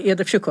busa iad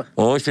fiúcha.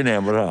 Ó sin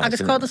émar.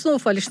 Agus cáda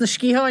snófáil leis na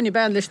scíáinni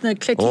ben leis na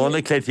clétí. Ó na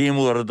clétí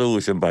mór a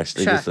dúis an baist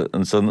agus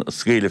an son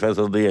scíle fes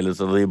a déile a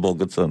dí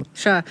bogad son.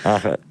 Se.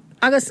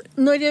 Agus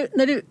nuair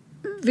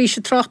bhí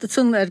se tráchta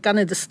sun ar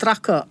gan de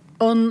stracha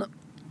an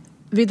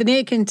hí den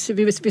écinint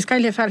bhí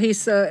scaile fear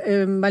hís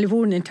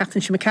meilhún in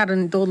tetain se me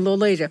cean dó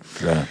léire.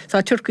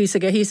 Tá turcaí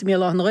a hís mé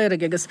lá na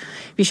réire agus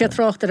bhí sé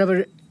tráchta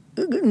a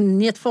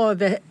níiad fá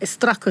bheith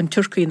strachan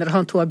turcaín ar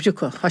hanú a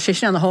bjucha, a sé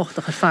sinna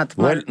háchtach ar fad.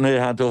 Well, na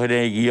hanú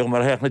réí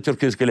mar heach na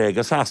turcís go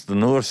léige sasta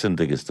nóir sin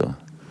agus tó.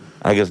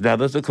 Agus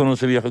neadas a chun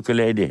sa bhíocha go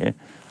léidithe,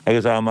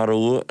 agus a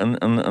marú an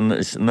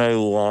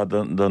náúá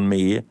don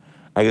mí,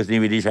 agus ní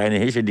bhí séna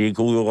hé sé dí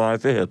cúá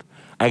fihead,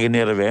 agus ní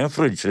a bheith an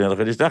frúid sin a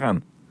chuidir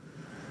stachan.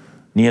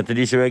 Ní a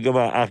dí sé bheith go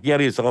bh ach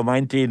gearís a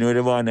maintí nuair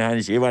a bháinna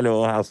haine sé bhile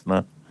ó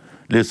hasna,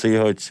 Eddy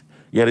Hutch,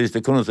 gearís de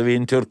chun sa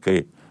bhíon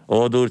turcaí.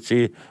 Ó dúirt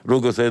sí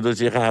rugus é dúirt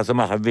sí chas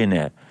amach a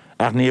bhine.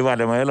 Ach ní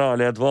bhile mai lá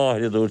le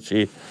bháir dúirt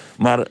sí,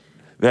 mar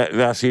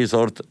bheith sí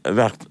sort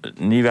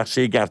ní bheith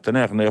sí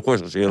gartanach na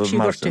chuir sí ar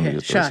martin.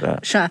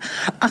 Se.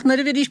 Ach na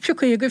bhí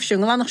piúcaí a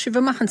gubhsing, lánach sí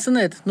bh maihan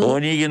sanad. Ó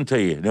ní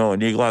gintaí,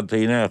 ní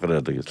glátaí nechar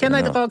agus.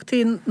 Ceanna de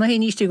gágtaí na hé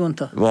níostí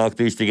gúnta?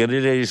 Bhágtaí go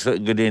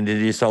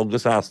dí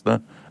salgus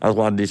asna, as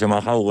bhaindí sem a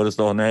chágar is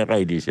dóna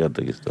raidí sé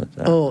agus.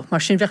 Ó,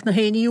 mar sin bheith na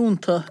héí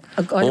únta.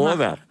 Ó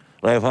bheith,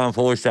 raibh an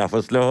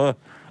fóistefas le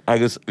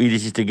agus bhí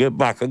síige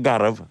bacha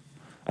garabh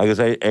agus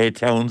é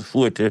teann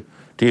fuite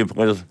tí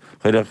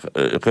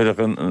chuideach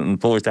an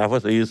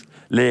póistefas íos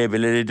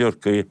lébil I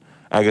dúrcaí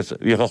agus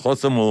bhí a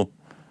chos mú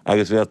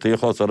agus bhí tí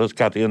chosar as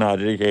catí an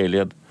áidir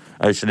chéiliad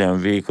a sin an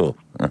bhíco.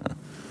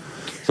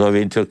 So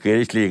bhín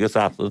turcaí lígus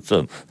asad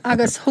sun.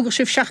 Agus thugus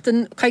sibh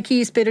seachtain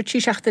caiicís beidir tí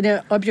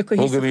seachtainna abjucha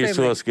hí. Thugam í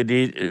suas go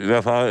dtí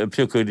bheith fá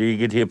piúcaí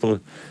go típa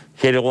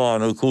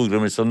chéidirháin ó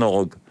cúgram is an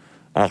Nollag.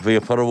 Ach bhí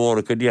farhóra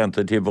go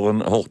dhéanta tíbar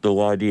an 8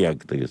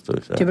 agus tú.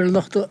 Tíbar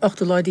 8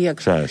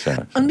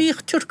 An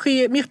míoch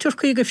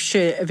turcaí go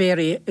sé a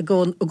bhéirí a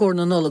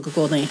gcóna Nollag go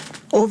gcónaí.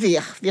 Ó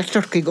bhíoch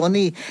turcaí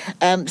gcónaí.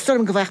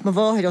 Stoirm go bheith má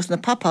bháthir os na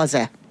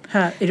papása.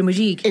 Ha,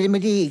 Irimidíg,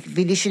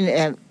 bhí sin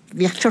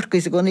bhíoch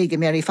turcaí a gcónaí go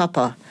méí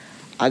fapa.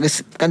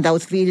 Agus gan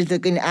dáit bhíidir a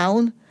gin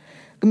ann,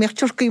 go méoch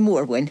turcaí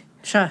mórhain.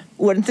 Se.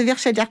 Uairn a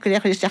bhíoch sé deachar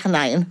échar is deach an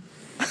aon.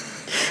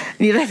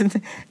 Ní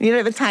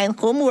raibh tain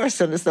chumar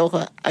san is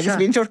dócha, agus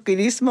bhíon turcaí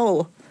ní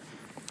smó.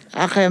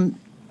 Ach,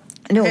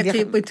 no,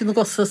 buint na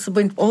gosas a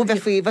buint. Ó,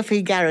 bheith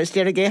fí garas,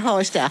 déir a gé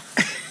háisteach.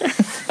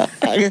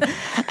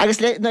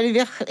 Agus na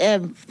bhíoch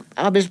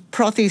abis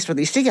protís fra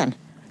dhí stigan.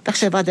 Bheith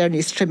sé bhad ar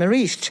níos trim a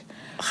ríist.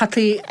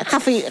 Chafí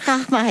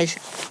maithid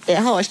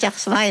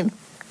háisteach san aon.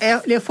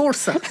 Le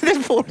fórsa.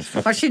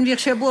 Mar sin bhíoh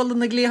sé bóla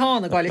na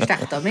glíhána gáil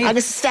isteachta.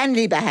 Agus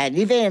Stanley bethe,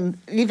 ní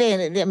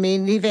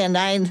bhéin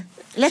aon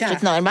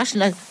electric náir, mar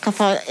sinna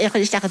cafa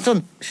échaid isteach an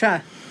tún.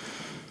 Se.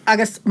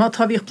 Agus má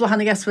tá bhíoh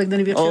blahanna gasfuig na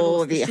bhíoh sé.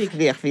 Ó,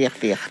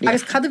 bhíoch.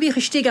 Agus cad a bhíoh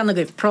istí anna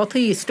go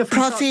protaí,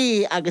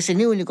 Protaí agus in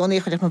nniuúna go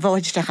échaid ag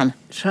bháid istechan.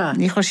 Se.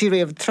 Ní chuir sí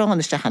réomh trán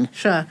istechan.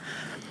 Se.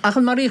 Ach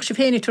an maríoch sé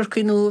féinine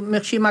turcaínú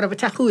meach sí mar a bh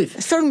teachúibh.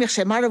 Stormich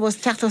sé mar a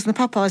bhs teachtas na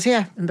papás,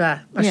 yeah.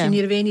 Ba, mar sin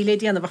níor bhéine le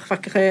déanana bh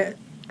facacha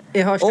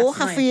é háiste. Ó,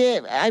 chafí,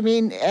 I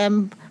mean,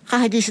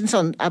 chahadí sin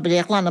son, a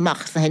bhfuil éach lán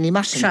amach na henní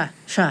mar sin.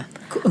 Se.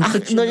 Ach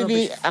nuair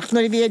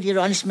bhí Eddy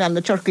ránis me na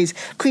turcaís,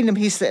 cuiinem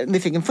hís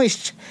nifig an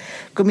fuist,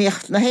 go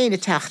míocht na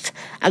héine techt,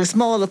 agus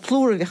mála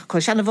plúrach,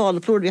 chu sena bhála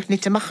plúrach ní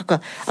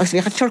teachcha, agus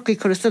bhíocha turcaí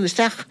chuir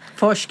sullisteach.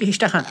 Fáisci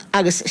hístechan.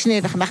 Agus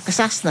snéadach amach go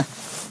sasna.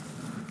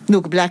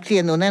 Nú go bleach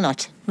líon nó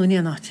nenáid. Nú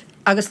nenáid.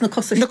 Agus na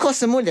cosa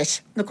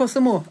múlis. Na cosa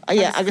mó.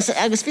 Agus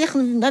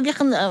bhíochan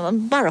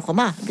barach go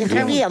má.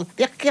 Bhíocha bhíal,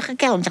 bhíocha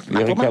ceann.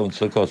 Bhíocha ceann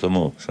sa cosa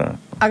mó.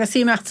 Agus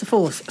sí mecht sa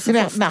fós.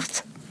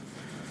 Mecht.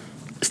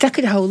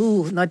 Stecaid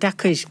haú ná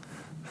decaid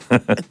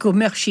go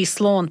meach sí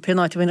sláán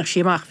penáid bhainach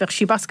síach, bheith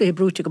sí basca i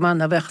brúte go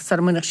manna bheith sar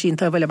muach sín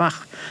tá bhfuil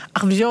amach.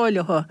 Ach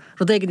bhdeáiletha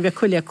rudéigen bheith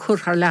chuile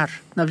churthar lear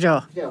na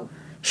bhdeo.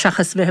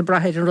 Seachas bheith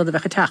brathir an rud a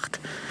bheith techt.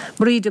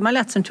 Maríide má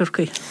leat an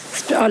turcaí.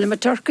 Stála me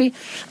turcaí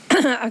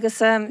agus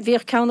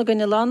bhíoh ceanna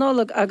goine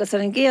lánólag agus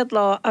ar an géad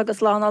lá agus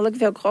lánólag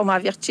bheag chum a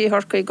bhíoh tí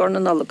thorcaí gur na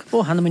Nollag.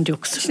 Ó, hanna min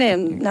dúks. Sné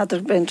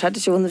nadidir ben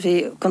tradiisiúna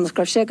bhí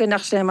chunascrh sé go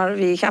nach sé mar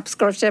bhí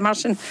cheapscrh sé mar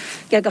sin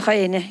ge go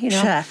chaine.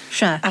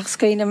 Se. Ach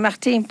scaoine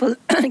mecht timppel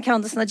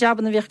ceantas na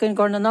jaban a bhíoh goin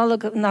gur na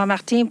Nollag ná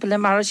mecht timppel le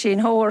mar sin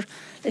hóir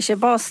leis sé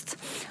bost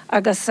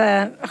agus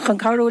chun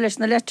carú leis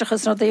na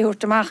letrachas nó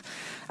dhéúirtamach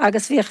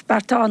agus bhíoh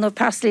bartán ó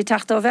perslí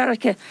teachta ó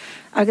Bherice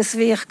agus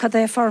bhíoh cad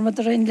é formad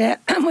rin le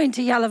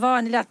muinte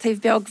ealháin le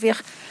taobh beag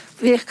bhíoh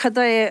Bhíoh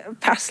cadé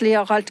perslí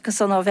a gáilt go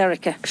san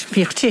America.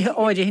 Bhíoh tí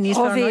áide níos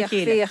fearna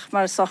chéile. Bhíoh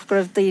mar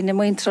sochgribh daoine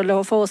muintre le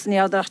fósan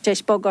iadach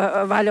teis bog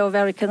a Bhaile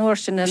America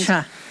nuirsin.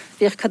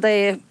 Bhíoh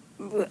cadé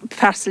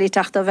perslí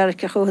teachta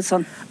America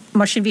chuhasan.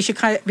 Mar sin bhí sé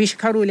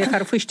carúla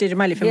ar fuistíir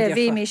meile fé.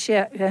 Bhí mí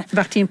sé.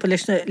 Bhtíimpa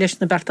leis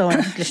na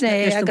Bertáin leis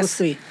na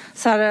busí.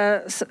 Sa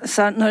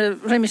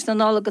riimiis na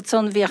Nollag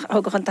son bhíoh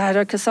thugach an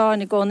tair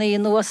casáin gcónaí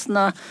nuas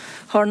na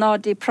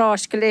thornádí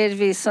prás go léir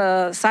hí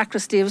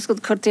sacristíos go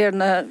chutíir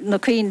na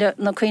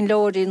Cuin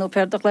Lóirí nó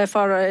peardach le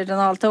fara ar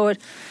an altóir.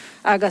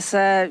 Agus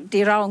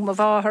dí rang má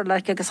bháthir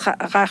le agus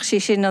raach sí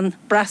sin an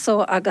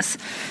braso agus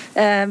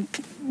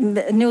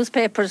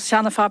newspapers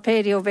seanna fá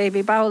pério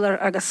baby bowler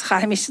agus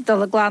chaimis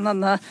dul a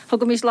glánan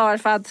thugam mís láir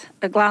fad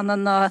a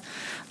glánan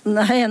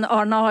na hen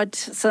arnáid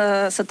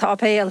sa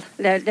tápéil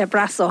le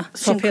braso.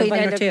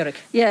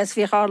 Yes,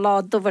 bhí ar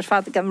lá dúbhar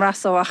fad gan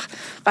braso ach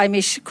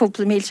gaimis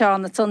cúpla míl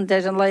seán na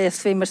tundéir an leias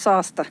bhí mar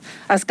sásta.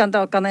 As gan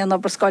dá gan éon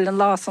obair scoil an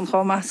lá an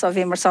chomá so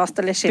bhí mar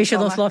sásta lei sin. Bhí sé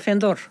dos lá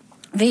féndor.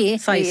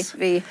 Bhí.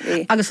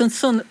 Agus an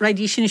son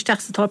raidí sin isteach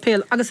sa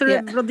tápéil. Agus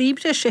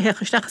rodíbre sé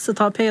hecha isteach sa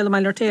tápéil a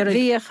maiir téir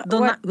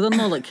don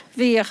Nollag.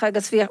 Bhíoch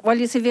agus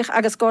bhíoh sí bhíoh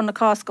agus gá na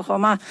cásca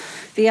chomá.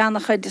 Bhí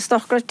annach chuid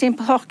stochgur timp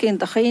hochcinn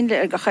de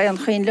chéinle ar go cha an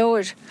Cuin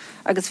Lóir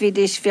agus bhí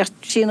dís bhíoh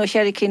sin ó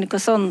cheir cína go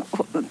son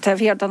tá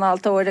bhíar an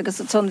altóir agus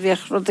son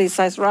bhíoh rodí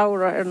 6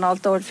 rára ar an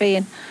altóir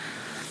féin.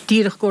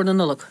 Díirech gá na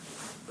Nollag.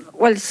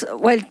 Well,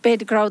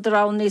 beidir grád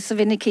arán ní sa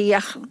vinnicí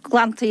ach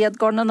glantaíad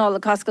gá na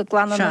Nollag has go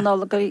glan na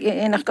Nollag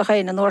inach go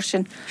chéine an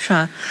orsin.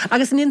 Se.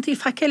 Agus an intí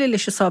feiceile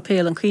leis a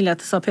sápéil an chuile a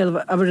sápéil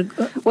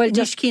well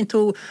dis cinn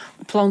tú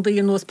plándaí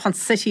an nós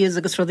pansetíos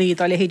agus rodí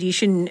a le hédí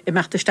sin i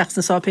meachtasteach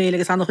san sápéil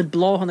agus annach chud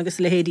bláhan agus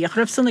le hédí a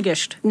chribh sanna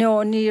gist.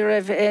 No, ní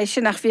raibh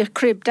sin nach bhí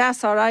crib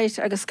das áráit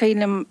agus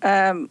cínim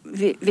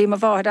bhí má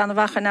bháid anna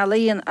bhachan a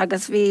líon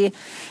agus bhí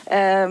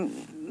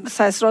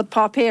sais rod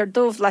papéir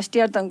dúh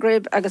leistíard an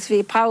grib agus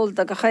bhí Paul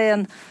de go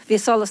chéan bhí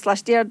solas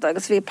leistíard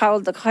agus bhí Paul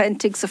de go chéan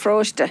tig sa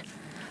fróiste.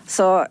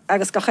 So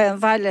agus go chéan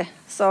Bhaile,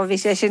 so bhí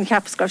sé sin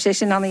ceapscar sé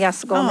sin anna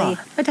jas gcónaí.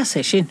 Tá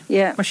sé sin.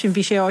 Mar sin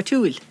bhí sé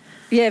áitiúil.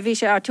 Bhí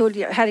sé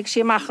áitiúil herig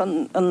séach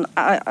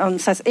an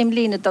sais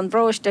imlíine don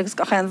bróiste agus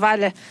go chéan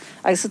Bhaile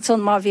agus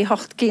son má bhí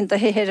 8 cinn a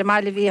héir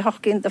meile bhí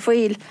 8 cinn a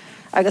foiil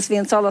agus bhí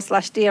an solas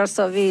leistíar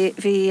so bhí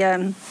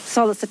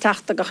solas a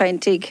teachta go chéan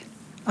tig.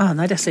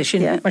 Na sé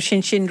sin mar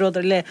sin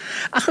rudidir le.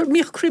 Ach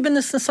míoch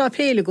cribannas na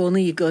sápéile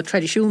gcónaí go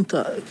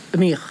tradiisiúnta a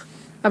míoch.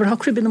 Aber ha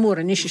cribin na mór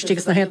an níos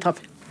stígus na hétap.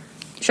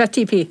 Se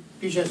TP.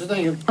 Bhí sé sa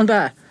daim. An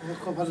bá.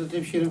 Cópá a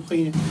déim sír an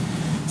chuoine.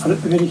 Ar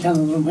bhí cheann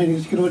an mhaine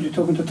gus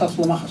tógann de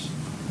tasla machas.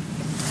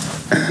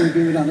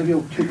 Bhí anna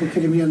bhíoh tú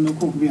cilíon nó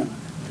cúg bíanana.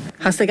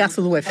 Has te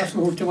gasal luif.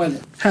 Tasla úrta bhaile.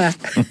 Ha.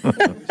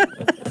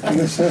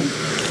 Agus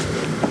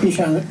bhí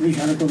seanna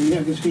go bhí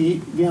agus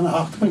bhí anna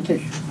 8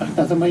 pointéis.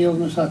 Ach na mai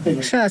na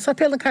sápéile. Se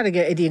sápéil an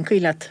carige Eddy an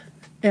cuileat.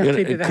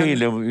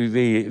 Cuile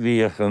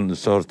bhí an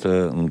sort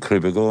an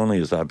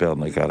cribegónaí is a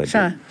bearna carige.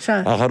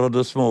 A charrod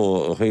a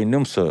smó chuí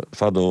numsa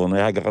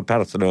fadóna ag a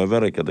persan ó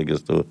America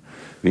agus tú.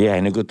 Bhí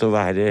aine go tú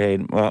bhaide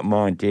héin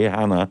máintí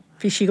hana.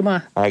 Bhí si go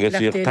má. Agus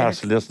bhí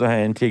persalas na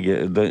hain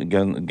tige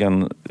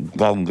gan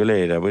glam go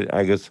léire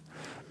agus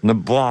na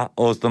bá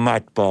os na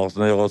maitbás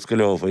na os go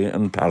leofaí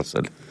an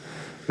persal.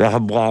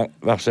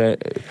 Bheith sé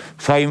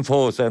féim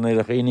fós an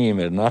a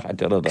chiníimir nach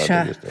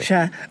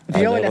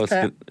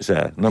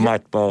na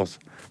maitbás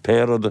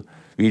péad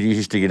hí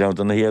hiiste ná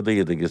an na héad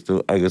agus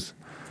tú agus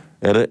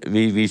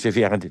hí sé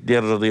fiachant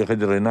déirí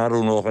chuidir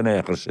narúnách an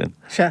éair sin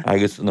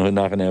agus nó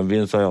nach an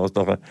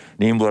bhíonsáástocha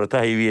nímú a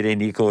taí bhí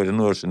réí cóir an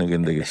nuair sin a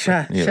gindaige.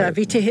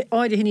 Bhí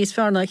áide níos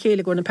fearna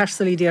chéile go na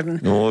persalí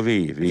déarn. No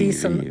bhí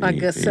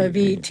agus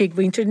bhí tí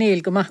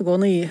winternéil go maitha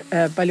gcónaí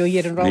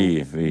bailíar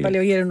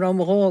an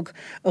rám arág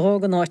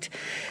an áit.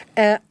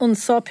 An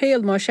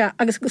sápéil má se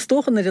agus go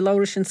stóchan ar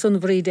láir sin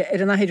sunmhríide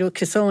ar an ahirirú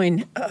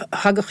cisáin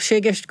hagach sé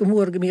gist go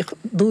mór go mí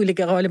dúla a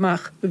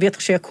gáileach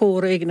bhéach sé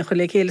cóir éigen chu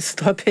le chéile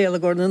sápéil a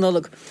ggur na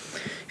Nollag.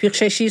 Bhíoh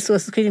sé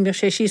síos cuiine bhíoh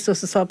sé síos sa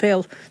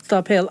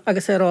sápéil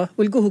agus ar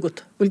bhfuil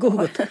gohugat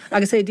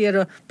agus é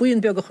díar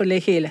buon beag a chu le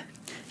chéile.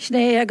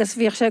 Sné agus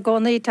bhíoh sé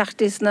gcónaí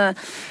teachtas na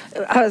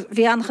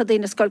bhí ancha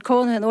daoine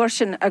scoilcóna an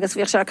orsin agus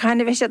bhíoh sé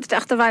caiine bhí sé de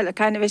teachta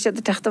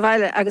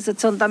bhaile agus it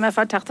son me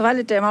fá teachta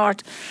bhaile dé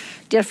máirt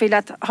díar fi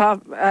le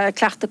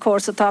cleachta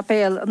cósa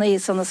tápéil a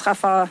níos san na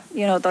schafa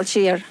dal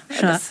siar.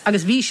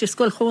 Agus bhí sé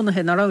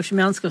scoilcónathe ná rá sé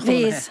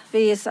meanscoilcónathe.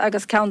 Vís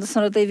agus ceantas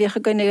san dé bhíocha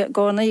gine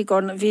gcónaí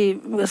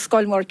bhí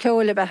scoilmór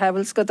ceola be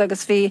hebal scud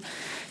agus bhí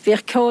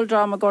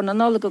ceoldrám a gcóna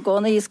Nollag a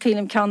gcónaí is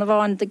cílim ceanna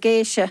bháin de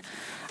géise.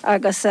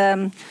 Agus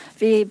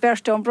Bhí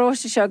berstón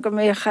broiste se go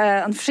méich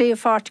an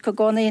fríomhfart go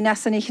gcónaí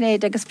nesan í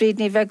chnéad agus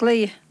brídní bheith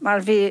lí,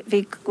 mar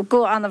bhí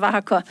go anna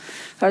bhacha.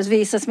 Ars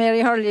bhí sa Mary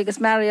Hurley agus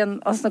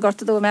Marian os na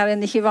gortadú Marian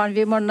í chiháin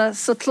bhí mar na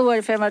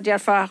sutlúir fé mar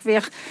dearfach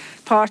bhíoch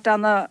páirt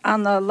anna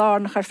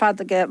lánach ar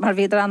fadige, mar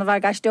bhíidir anna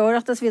bhaid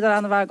gaisteoireachtas bhíidir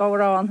anna bhaid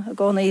órán a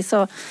gcónaí,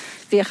 so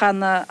bhíoch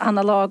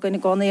anna lág in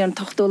gcónaí an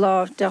tochtú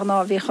lá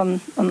deagná bhíoch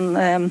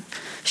an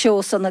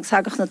seosan agus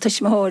hagach na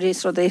tuismóirí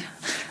rodí.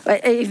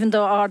 Even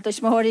though our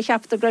tuismóirí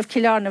cheapta greibh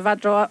cilearna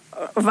vada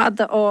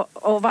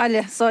ó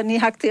Bhaile, so ní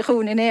heachtaí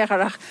chuún in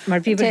éarach. Mar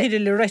bhí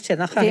hiidir le reite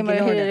nach Bhí mar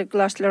hiidir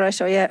glas le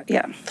reise,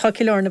 yeah. Tá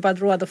cilearna bad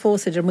ruad a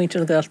fósidir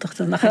muintear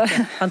gailteachta nach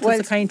an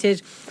a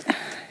caiintear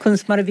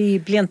kunst mar bhí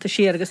blianta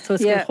sé agus tú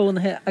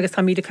chonathe agus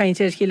tá míidir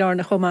caiintear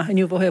cilearna chuma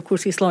aniu bhthe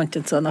cuasí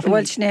sláintin san.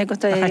 Bhfuil sné go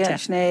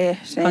sné.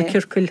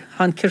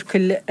 Han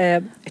circul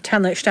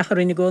tena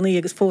stacharína gcónaí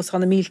agus fós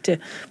chana mílte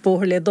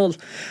bóthir le dul.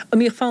 A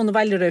míoch fána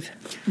Bhaile raibh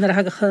nar a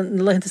hagach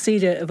na lehananta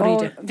síre a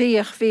bhríide.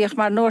 Bhíoch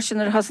mar nóir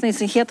ar hasní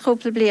san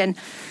chéadchúpla blian.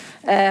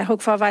 Thug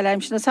fá Bhaile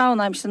aimse na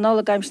sauna, aimse na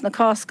Nollag, aimse na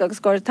Casca agus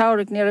gáir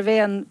táraigh ní a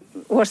bhéan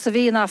uair sa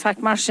bhí ná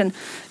feic mar sin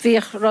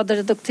bhíoch rudar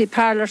a dúchtaí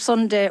Parlour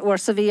Sunday uair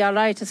sa bhí á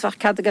ráit is fach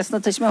cadagas na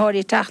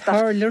tuismóirí teachta.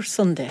 Parlour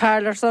Sunday.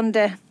 Parlour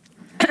Sunday.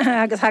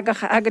 agus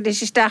agad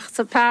is isteach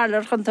sa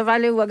Parlour chun ta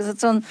Bhaile agus a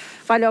tún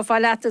Bhaile ó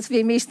Bhailetas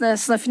bhí mís na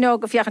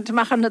fneog a fiachan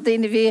tamachchan na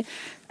daine bhí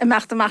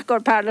amach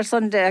gur Parlour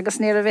Sunday agus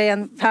ní a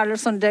bhéan Parlour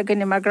Sunday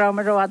gunni mar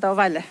grámar roiad á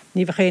Bhaile.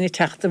 Ní bh chéine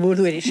teachta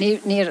bhúiris.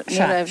 Ní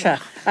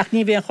ach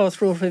ní bhéon chós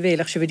rúfa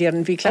bhéalach se bhí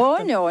déan bhí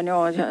cleachta.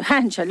 No,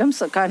 henselum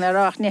sa gan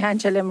arach ní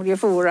henselum rí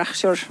fúrach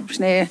siúr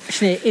sné.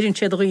 Sné irin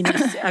sé dhíine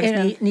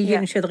agus ní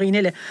irin sé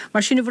dhíine.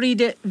 Mar sinna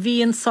bhríide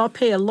bhíon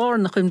sápé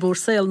lárnach in bhúr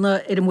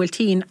saoilna ar an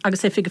mhiltín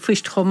agus é fi go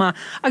fuist chomá.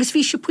 Agus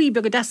bhí se puí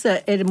beag desa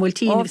ar an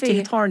mhiltín agus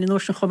tí táirna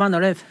nóir sin chomán a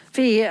raibh.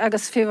 Bhí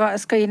agus fihá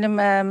is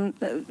caoinem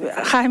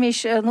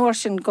chaimís nóir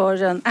sin gur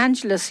an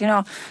Angelus,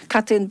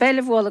 Catín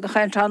Bellevóla go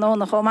chain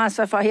tránóna chomás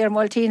bheith fá hir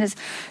mhiltínas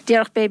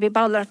díarach baby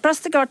Bowler.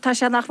 Brastagart tá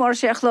sé nach mar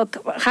séach le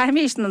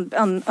chaimís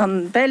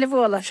an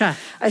Bellevóla.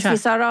 Agus bhí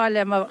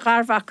sáráile a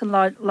gharhachan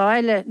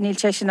láile níl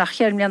sé sin nach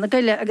cheirmlí an na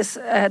gaile agus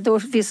dúr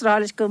bhís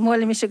rális go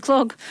móla mí sé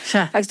clog.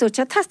 Agus dúr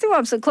sé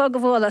testiúam sa clog a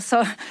bhóla,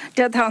 so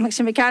deadtánach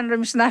sem mé ceanra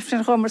mis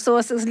nefrin chomar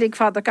sós agus líg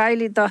fád a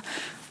gailí do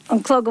an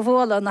clog a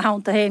bhóla na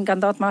hánta héin gan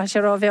dát mar sé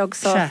rábheog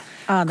so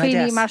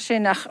cuioí mar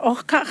sinach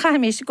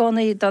chaimí sé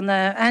gcónaí don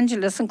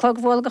Angelus an clog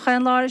a bhóla go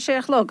chain láir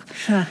séach log.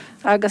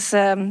 Agus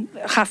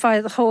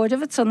chaáid a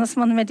chóirih sunnas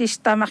man mé dís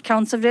dáach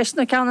cean sa bhreis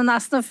na ceanna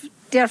nasna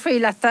dear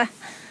féileta.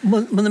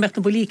 Muna mecht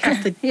na bolí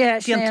casta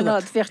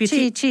diantúla.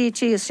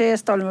 Tí sé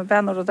stáil me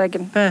benar a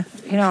dagin.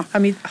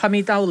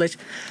 Hamí dális.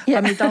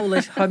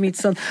 Hamí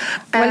san.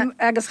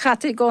 Agus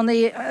chatí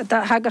gcónaí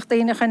hagach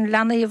daoine chun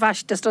lenaí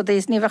bhaistas do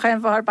dés ní bh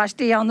chain bhar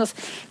baistí annas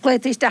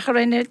léitís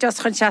decharinne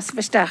just chun seas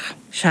bhisteach.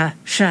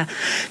 Se.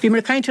 Bhí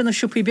mar caiinte na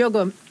siúpaí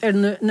beagam ar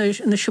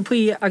na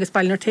siúpaí agus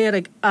bailnar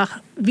téireg ach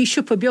bhí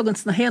siúpa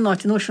beagans na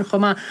héanáid in óisian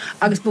chomá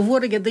agus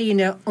bhórige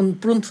daoine an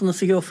bruntanna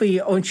sa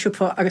geofaí ón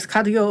siúpa agus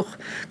cad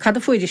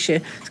fuidir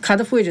sé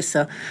Cada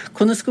fuirisa,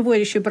 chunas go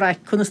bhfuir sé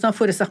braic, chunas ná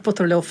fuirisach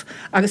butarlof,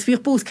 agus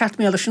bhíoh bús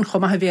catméala sin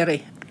chomá a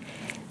bhéraí.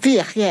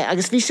 Bhíoch,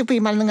 agus bhí siúpaí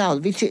mal na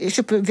nGall, bhí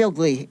siúpa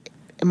bheaglaí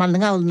mal na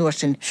nGall nuair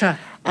sin.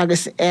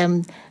 Agus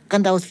gan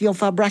dát bhíon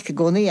fá braice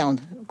gcónaí ann,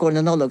 gur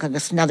na Nollag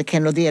agus nada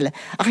cén ro déile.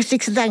 Agus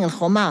tí sa dagan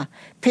chomá,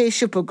 pe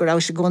siúpa gur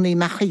á sa gcónaí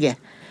machaige.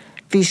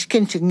 Bhí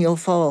cinnteag nío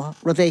fá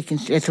rodéicin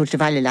túirte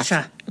Bhaile leis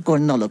gur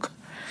na Nollag.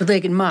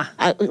 Rodéicin má?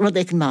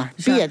 Rodéicin má.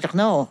 Bíadach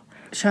ná.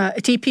 Se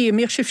TP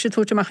mé sifse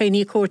túirte mar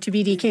chéí cóirte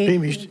bhí cé.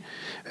 Réimist.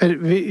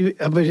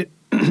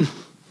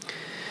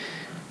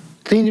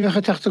 Daoine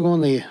bhecha teachta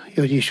gcónaí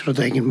io dís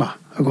rodéicin má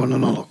a gcóna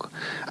Nollag.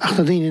 Ach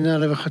na daoine ná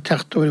bhecha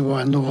teachta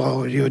bháin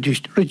nógáir io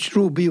dís Rich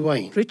Ruby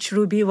Wine. Rich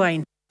Ruby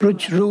Wine.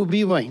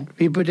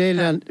 Bhí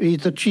budéile hí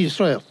do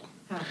tíosráil.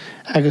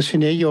 Agus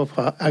fin é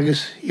Jópa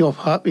agus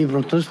Jópa bhí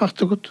brontas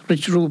fachta go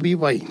Rich Ruby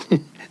Wine.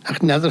 Ach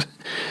neidir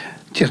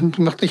Tiechen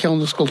mecht ich an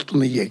de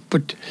skolten ik.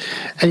 But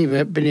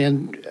anyway,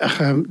 ben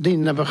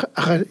dien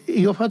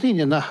Jopa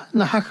dien na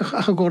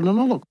hakach a gorn an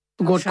Nollag.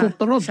 Gord koop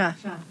na rod.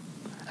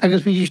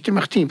 Agus vi ist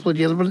mecht timpel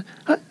die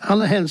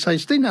alle hen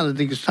sais dien alle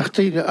diges. Ach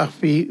tege ach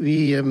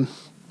vi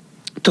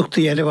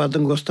tukte jere wat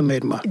an gosta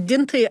meer ma.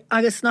 Dinte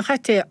agus na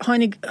hatte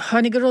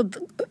hanig rod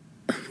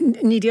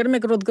ní dhéar me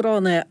rud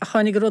grána a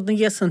chanig rud na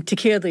dhéasan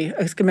ticédaí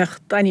agus go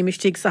mecht daine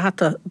mistíigh sa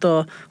hata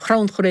do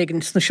chrán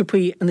choréigen na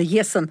siúpaí na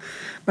dhéasan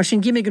mar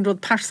sin gimig an rud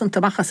persanta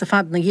macha sa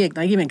fad na dhéag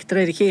na gimig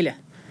dréir chéile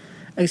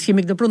agus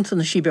gimig na brunta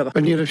na síbeaga.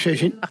 Ní sé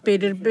sin. Ach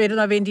beidir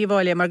na bhéon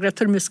díháile mar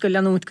greibtar muscail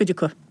leanúint go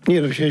go.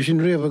 Ní sé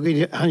sin réamh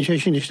gine han sé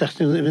sin isteach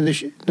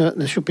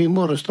na siúpaí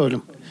mór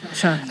stáilm.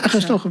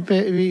 Agus noch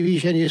hí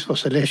sé níos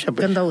fós a leis.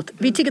 Gandát.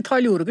 Bhí tí go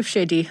táiliúra go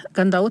sédí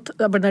gandát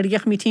aber na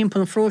riach mí timp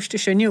an fróiste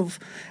sé niuh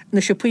na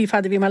siúpaí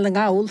fada bhí mar na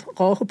nGall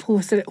gácha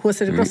thuasar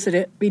a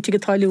grosire bhí tí go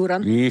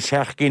táiliúran. Bhí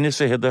seach gine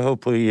sa head a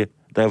hopaí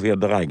da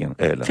fiad a rangen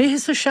eile. Fé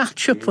is a seach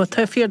siúpa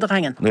tá fiad a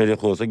rangen. Nuair a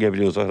chósa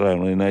gebriú sa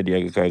rangen na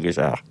diaga caiige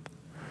seach.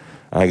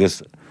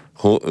 Agus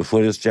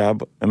fuair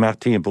jab a mar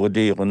timp go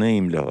dé an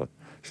éim le.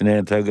 Sin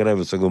é te go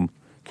raibh gom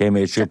cé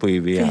mé siúpa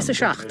í bhí. Fé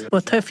seach, ba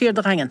tá fiar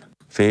de rangen.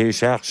 Fé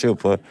seach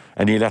siúpa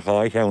a ní le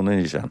cháid cheanna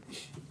ní san.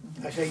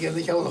 sé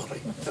ggéanna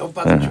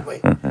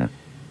ceannachra.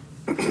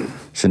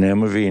 Sin é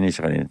mar bhíine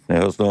chain.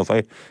 Nehos nó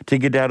fé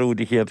tuige dearú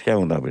í chéad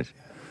cheann abir.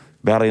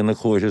 Bearí na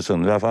chuise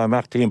san, le fá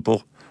mar timp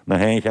na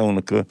hain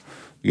cheannacha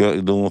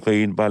dún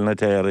chuoin ball na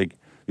téirigh,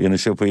 hí na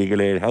siúpa í go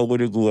léir,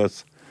 habair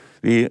guas,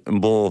 hí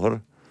an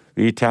bóthar,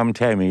 hí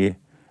tamí,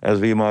 as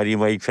bhí mar í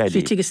mhaid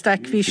fedí. Bhí tuige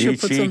staic bhí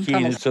siúpa Bhí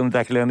cíine san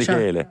de lena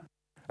chéile.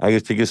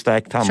 Agus tuige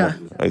staic tamar,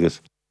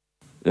 agus.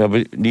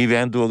 Ní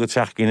bhean dúgad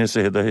seachcíine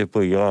sa hid a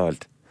hipaí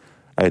áilt.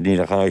 A ní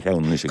le cháid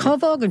cheanna sin. Cá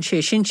bhágan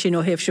sé sin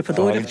ó héh siúpa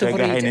dóireachta Tá go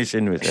haine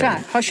sin bhí.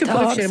 Tá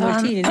siúpa sé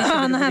martíine.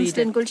 An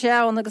hamstin gúil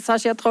teann agus tá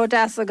sé tro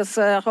deas agus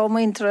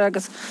chomaintre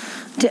agus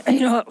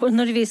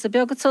nuair ví a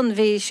beagad san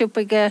bhí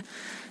siúpaige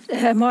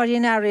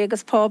Maríon Airí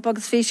agus pob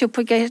agus bhí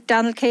siúpaige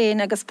Daniel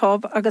Céin agus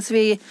pob agus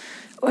bhí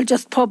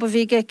just pob a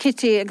bhí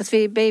Kitty agus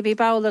bhí baby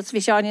bowlers bhí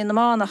seáin na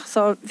mánach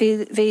so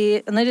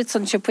bhí an irid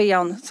san siúpaí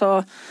an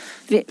so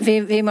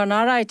bhí mar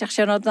náráiteach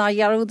sé ná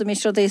dhearúda mí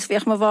dééis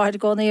bhíoch má bháir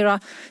gcóíra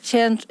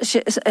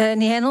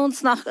ní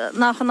henúns nach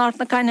an át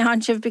na caiine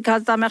hansih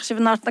because dá meach si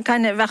bh át na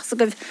caiine bhecha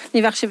go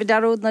ní bheith si bh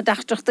dearúd na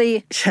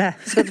deachtrachtaí.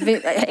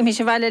 Mí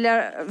sé bhile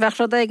le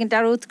bheithrad igen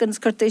dearút gan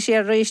scurtaí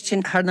sé rééis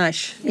sin.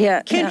 Thnáis.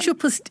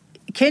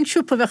 Cén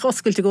siúpa bheith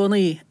oscailte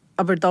gcónaí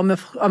aber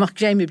amach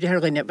Jamie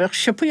behergaine. Bech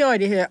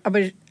siúpaáirithe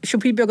aber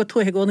siúpaí beag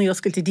túthe gcónaí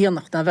oscailte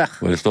díanach na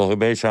bheith. Well sto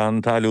bé se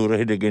an talúra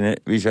hiidirginine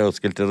bhí sé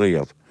oscailte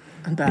riamh.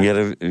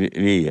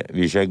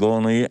 Bhí sé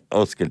gcónaí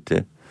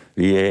oscailte,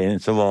 bhí é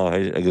sa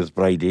bháthir agus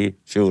braidí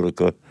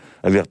siúracha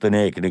a bheocht an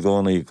éice na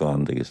gcónaí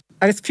gáin agus.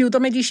 Agus fiúd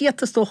am méidir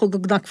siatas tócha go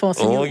gnach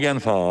fása. Ó ghean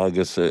fá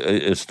agus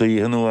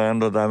stríhanú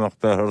anrad amach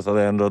behar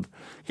ar anrad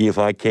hí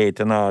fá céit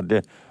an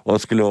áde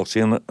oscailóch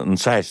sin an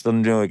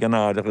 16 an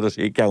áde agus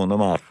í ceann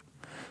amach.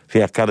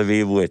 Fiach car a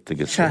bhí bhuiit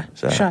agus.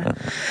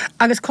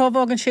 Agus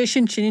cábhágan sé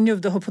sin inniuh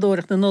de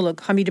thupadóireach na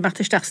Nollag, ha míidir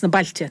meachtasteach na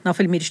bailte, ná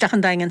fuil míidir steach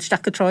an daingen,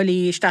 steach go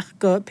tráilí, steach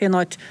go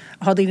peanáid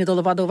hadíine dul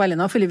bhd ó bhaile,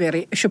 ná fuil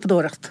bhéir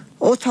siúpadóireacht.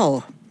 Ó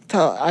tá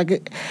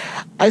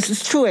agus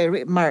is trú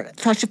mar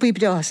tá se pí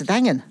beá a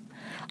daingen.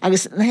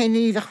 Agus na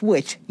héanaí bheith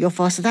bhuiit, jo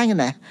fá a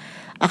daingena.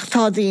 Ach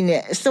tá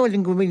dtíine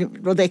stólinn go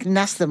rodéic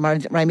nasta mar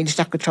raimí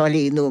steach go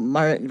tráilí nó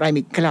mar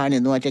raimí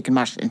caláne nó a déic an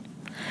marsin.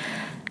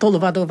 Dul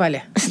bhd ó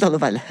bhaile. Dul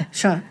bhaile.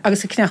 Se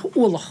agus a cneach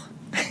ólach.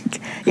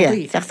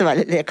 Teachta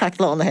bhile le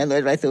cartlána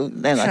henúir raitú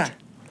léna.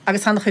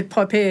 Agus annach chuid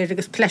papéir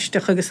agus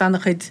pleisteach agus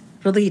annach chuid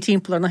rudaí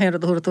timpplair na héad a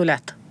thuairtú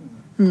leat.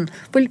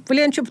 Bhfuil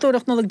éon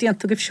siúpadóireacht Nollag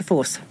déanta go se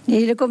fós.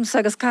 Níle gums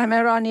agus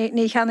caiimrán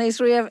ní cheannééis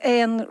riamh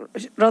éon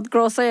rud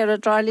groséir a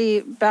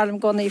dráilí bearm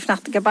gona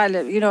ífnachta go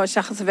baile,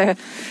 seachas a bheith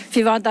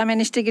fi bhá dá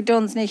ministige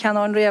dons ní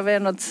cheanán riamh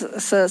éon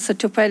sa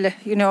túpaile,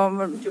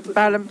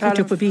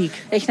 Túpa bíg.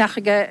 Ich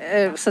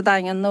nachige sa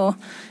daingen nó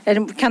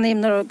cenim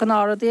na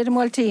gnára déir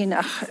máiltíín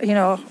ach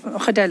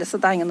chodéile sa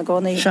daingen na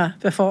gcónaí. Se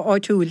bheith fá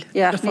áitiúil.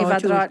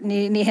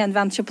 Ní hen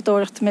bhain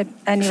siúpadóireacht mé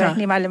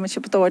ní meile me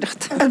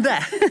siúpadóireacht.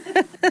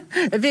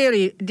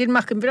 Bhéirí dín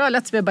mac an bhrá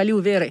leat bheith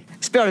bailú bhéirí.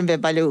 Spearm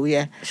bheith bailú,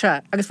 Se,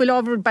 agus bhfuil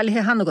ábhar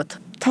bailithe hanagat.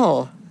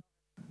 Tá.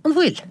 An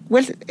bhfuil?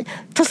 Well,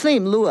 tá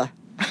sléim lua.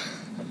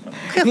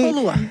 Cé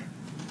lua?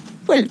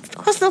 Well,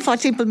 has ná fá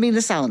timppla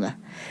míle saona.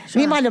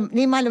 Ní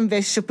mailim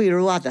bheith siúpaí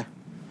ruada.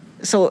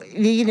 So,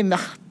 ní dhéanam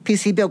meach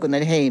PC began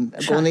ar héim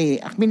a gcónaí,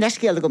 ach mí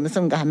neiscéala gom na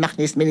sun gath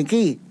meachníos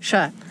minicí.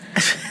 Se.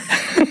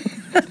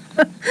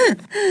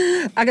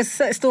 Agus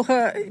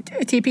tócha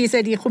TP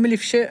Eddy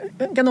chumilifse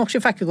ganach sé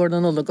feice gor na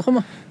Nollag go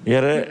chuma.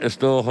 Iar is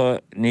tócha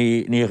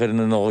ní chuir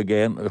na Nollag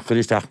géin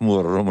chuisteach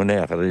Muir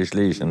Romanéchar is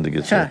lísan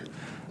agus.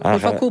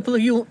 Fa cúpla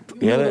hiú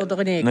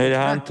Né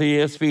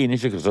hantaí spíine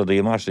agus a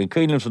dí mar sin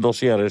cuilim sa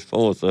dossiar is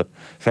fósa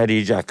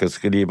Ferry Jackers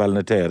go dí bail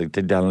na téirigh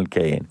te Daniel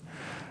Céin.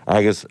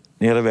 Agus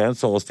ní a bheith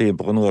sós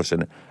tíimpa an uair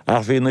sin.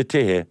 Ach bhí na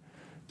tithe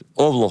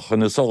óbhlach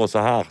na sós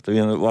a hácht a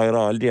bhíon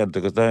bharáil déanta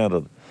agus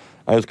dairad.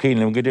 Agus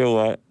cínim go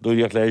dúha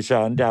dúideach le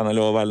seán deanna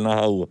le bhil na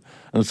há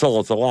an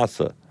sós a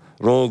wasa.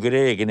 Rógur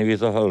éigen i bhí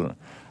a thuna.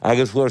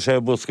 Agus fuair sé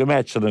busca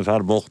meitsin an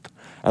fearbocht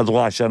a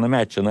dhhaise na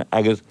meitsinna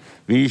agus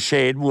bhí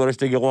séad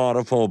múiriste go gháir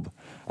a fób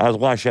a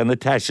dhhaise na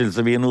teisiil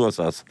sa bhí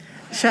nuasas.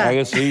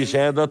 Agus bhí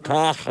sé a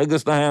tach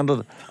agus na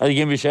hendad a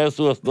gin bhí sé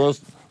suas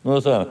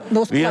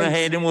Bhí na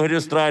héidir muir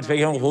stráid fé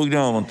an chuig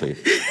neamantaí.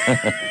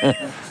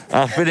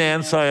 Ach fin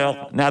éon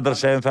saoach nedar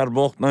sé an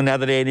fearbocht nó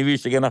nedar éana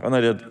bhí gan nach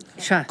anad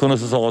chuna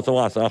sa sót a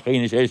wasa ach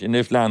aine sé sin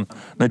nifleán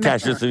na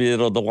teisiil sa bhí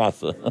rud a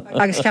wasa.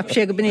 Agus ceap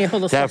sé go bné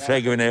holas. Ceap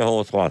sé go bné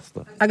holas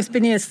wasta. Agus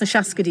binéas na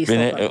seacadí.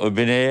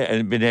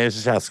 Biné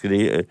sa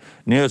seacadí,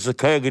 níos a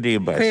cogadí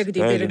bais.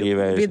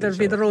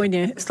 Viidir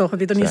roiine stocha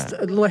viidir níos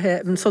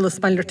luthe an solas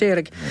spailir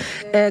téirigh.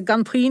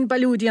 Gan prín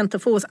bailú díanta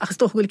fós agus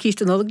stocha bhfuil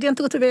cíiste Nollag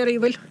díanta go a bhéir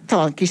bhfuil.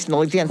 Tá cíiste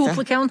Nollag díanta.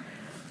 Cúpla ceann?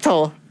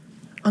 Tá.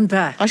 An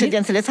bheith. A sé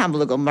díanta le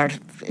tambla go mar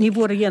ní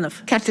bhór a dhéanamh.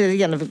 Ceirte a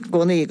dhéanamh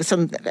gcónaí agus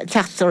san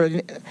teachtar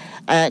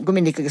go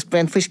minic agus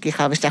brein fuiscí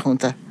chah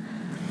isteachúnta.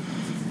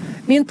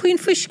 Bhíon puin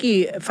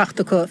fuiscí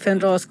fachta go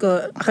fenrás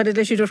go chuir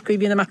leis dúrcaí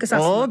bhína amachchas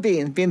as. Ó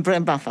bíon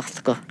brein ban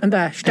fachta go. An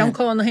bheith,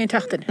 steamcáin na haon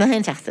teachtain. Na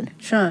hen teachtain.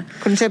 Se.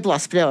 Chun sé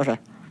blas bleora.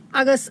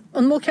 Agus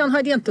an mó cean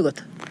haidíanta go.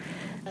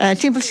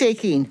 Timppel sé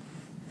cín.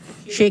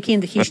 Sé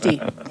cín de chistí.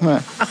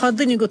 A chu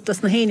duine go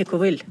as na héine go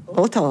bhfuil.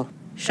 Ó tá.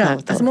 Se.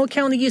 As mó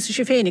ceanna gísa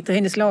sé féinnig do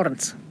hénas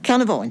Lawrence.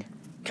 Ceanna bháin.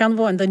 Cean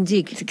bháin den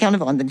díg. Ceanna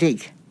bháin den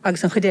díg.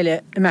 Agus an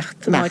chudéile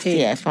mecht.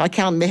 Yes, má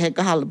cean mithe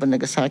go halban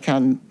agus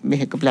cean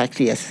mithe go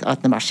bleiclías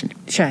at na marsin.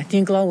 Se,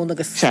 dín gláin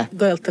agus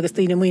gailt agus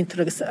daoine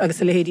muintar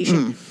agus a lehéadí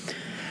sin.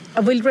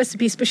 A bhfuil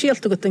recipe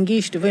speisialta go an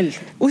gíiste bhfuil.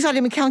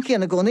 Úsáil me cean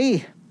cíanna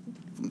gcónaí.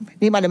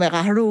 Ní mai me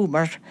rathrú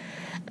mar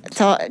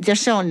tá de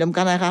seánlam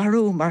gan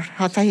rathrú mar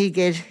tá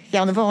hígéir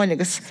cheanna bháin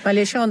agus. Ba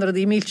lé seanar a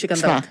dí mílte gan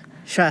dá.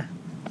 Se.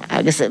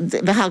 Agus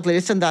bheit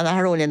haglair san dána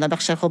haróin na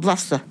bheith sé cho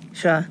blasta.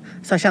 Se,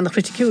 sa seanna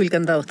criticúil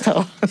gan dát.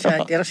 Se,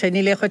 déar sé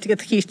ní le chuite go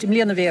chíiste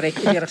mlíana bhéra,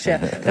 déar sé,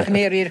 bheith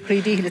méir ar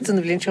chrídíhile tunna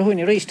bhlíonn se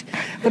húna ríist.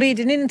 Bríd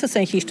in inta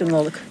san chíiste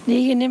Nollag.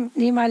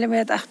 Ní meile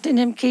méid ach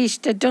dunim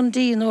cíiste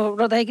Dundee nó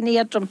rud ag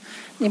níadrum,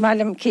 ní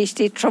meilem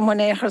cíiste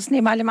tromonéchars,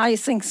 ní meilem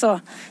icing so,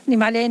 ní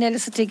meile éile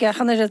sa tí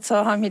gachanir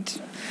so hamid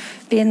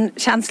bíon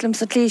seanslim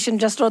sa tlísin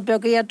just rud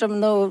beag éadrum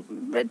nó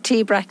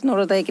tí-brec nó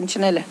rud ag an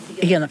sinile.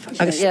 Dhéanamh,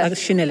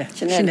 agus sinile.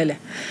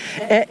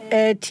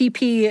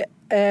 TP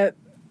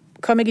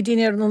Comig i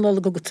dine ar an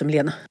Nollag go gutam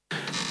líana.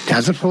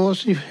 Teatar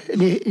fós ní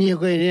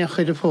gaiine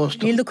chuide fós.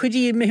 Níl do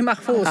chuidí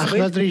mihimach fós. Ach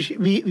ladrís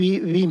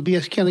hín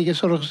bías ceanna go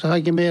sorach sa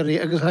haige méri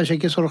agus ha sé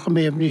go sorach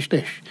méim níos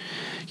leis.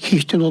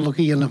 Cíiste Nollag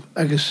íanam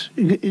agus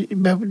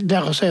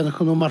decha séna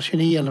chun mar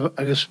sin íanam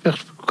agus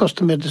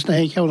costa médas na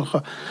hén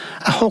ceannacha.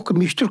 A hóca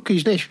mís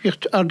turcaís leis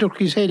bíocht ar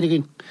turcaís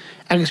héinigin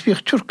agus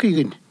bíocht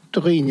turcaígin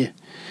do ghaine.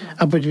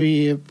 A bud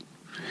bhí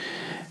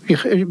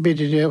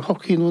beidir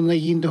hocaín na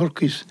dhín de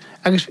turcaís.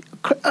 Agus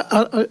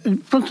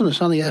bruntanna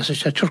sanna sé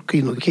sé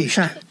turcaín ó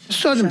cíiste.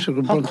 Sálim sa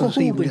go bruntanna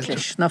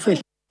síbuntis, na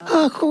fuil.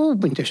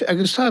 Cóbuntis,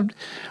 agus ha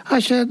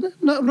sé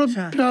rud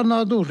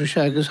náúra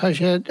sé agus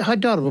ha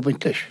darba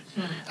buntis.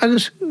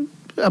 Agus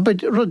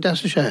rud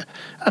deasa sé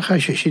a cha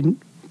sé sin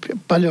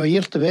bailile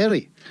íirta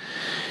bhéri.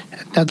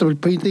 Nadrúil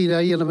pointí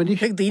a dhéanam ní.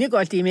 Beg dína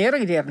gáiltí méra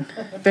go déan.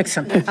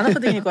 Begsan. Anna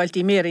dína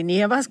gáiltí méra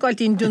ní, a bhas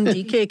gáiltín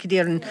Dundee céic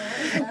déan.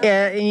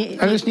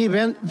 Agus ní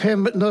bhein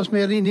nás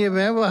mérí ní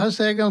bhein has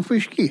ag an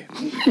fuiscí.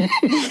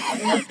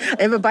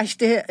 Ebe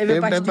baiste go.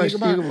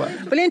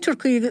 Bhfuil éon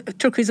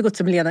turcaí a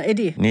gutam líana,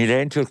 Eddy? Ní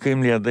léon turcaí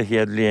líana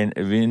héad léon,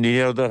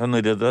 ní ráda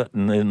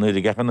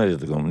nuide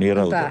gachanide gom, ní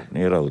ráda.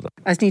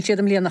 As ní séad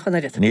am líana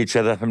chanairid. Ní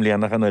séad am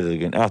líana chanairid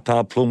gin. A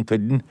tá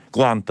plumpidin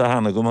glanta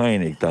hana gom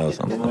hainig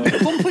tásan.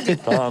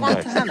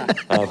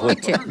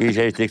 Bhí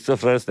sé tic sa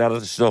frest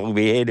ar stoch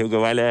bhí héadú go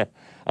bhile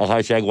a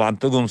cha sé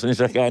glanta gom san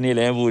sa ganí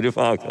le bhúdi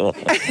fáil.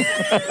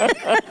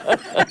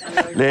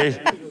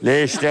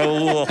 Leis te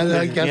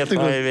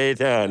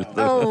bhéteáil.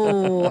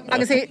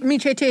 Agus é mí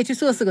sé téiti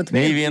suasa go.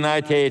 Ní bhíon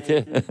á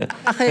téite.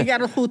 A cha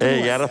gar chuúta.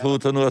 Gar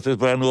chuúta nuachtas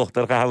bu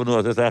nuachtar chah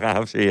nuachtas a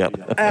chah síar.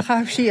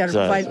 Chah síar.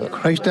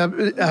 Chreiste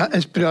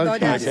is breáil.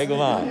 sé go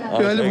má.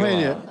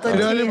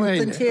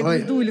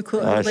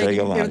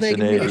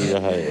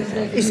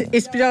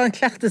 Is breáil an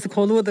cleachtas a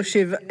choúidir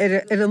sibh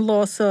ar an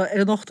lása ar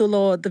an 8ú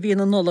lá de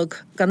bhíon an Nollag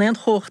gan éon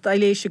chocht a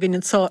léise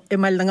ginn sa i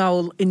meile na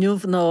ngáil i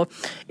nniuh ná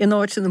in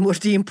áit sin na mór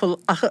dímpel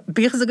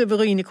bíchas a go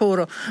bhíoine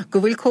córa go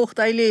bhfuil cocht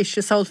a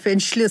léise saoil féin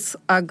slis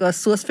agus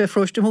suas fé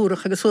froiste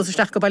múrach agus suas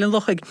isteach go bail an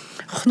lochaig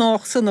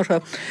chnách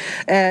sunnartha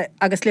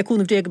agus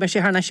leúnmh déag me sé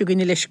harna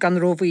siúgine leis gan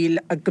róhíil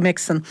a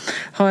gomexan.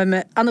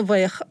 Háime anna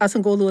bhaich as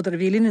an ggóúidir a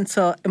bhílín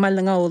sa i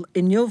meile na ngáil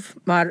i nniuh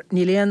mar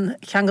níléon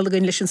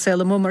cheangalagin leis an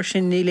saola mar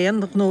sin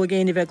níléon nó a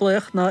géine bheith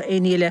gluach ná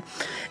éile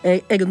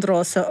ag an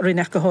drása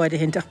rinneach go háide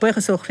hinach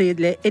buchas ó chríad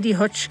le Eddy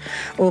Hutch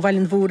ó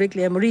bhhailin bhúrig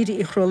le maríide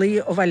i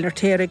Chruadhlaoi ó bhhail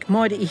nartéirigh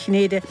máide i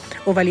chnéide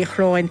ó bhhail i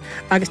chráin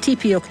agus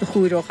típiíoch na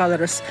chúiró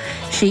chalaras.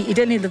 Sí i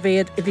déine le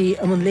bhéad a bhí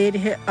am an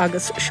léirithe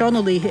agus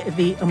seánalaíthe a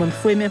bhí am an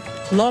fuime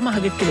láma a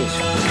bhíh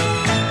goléis.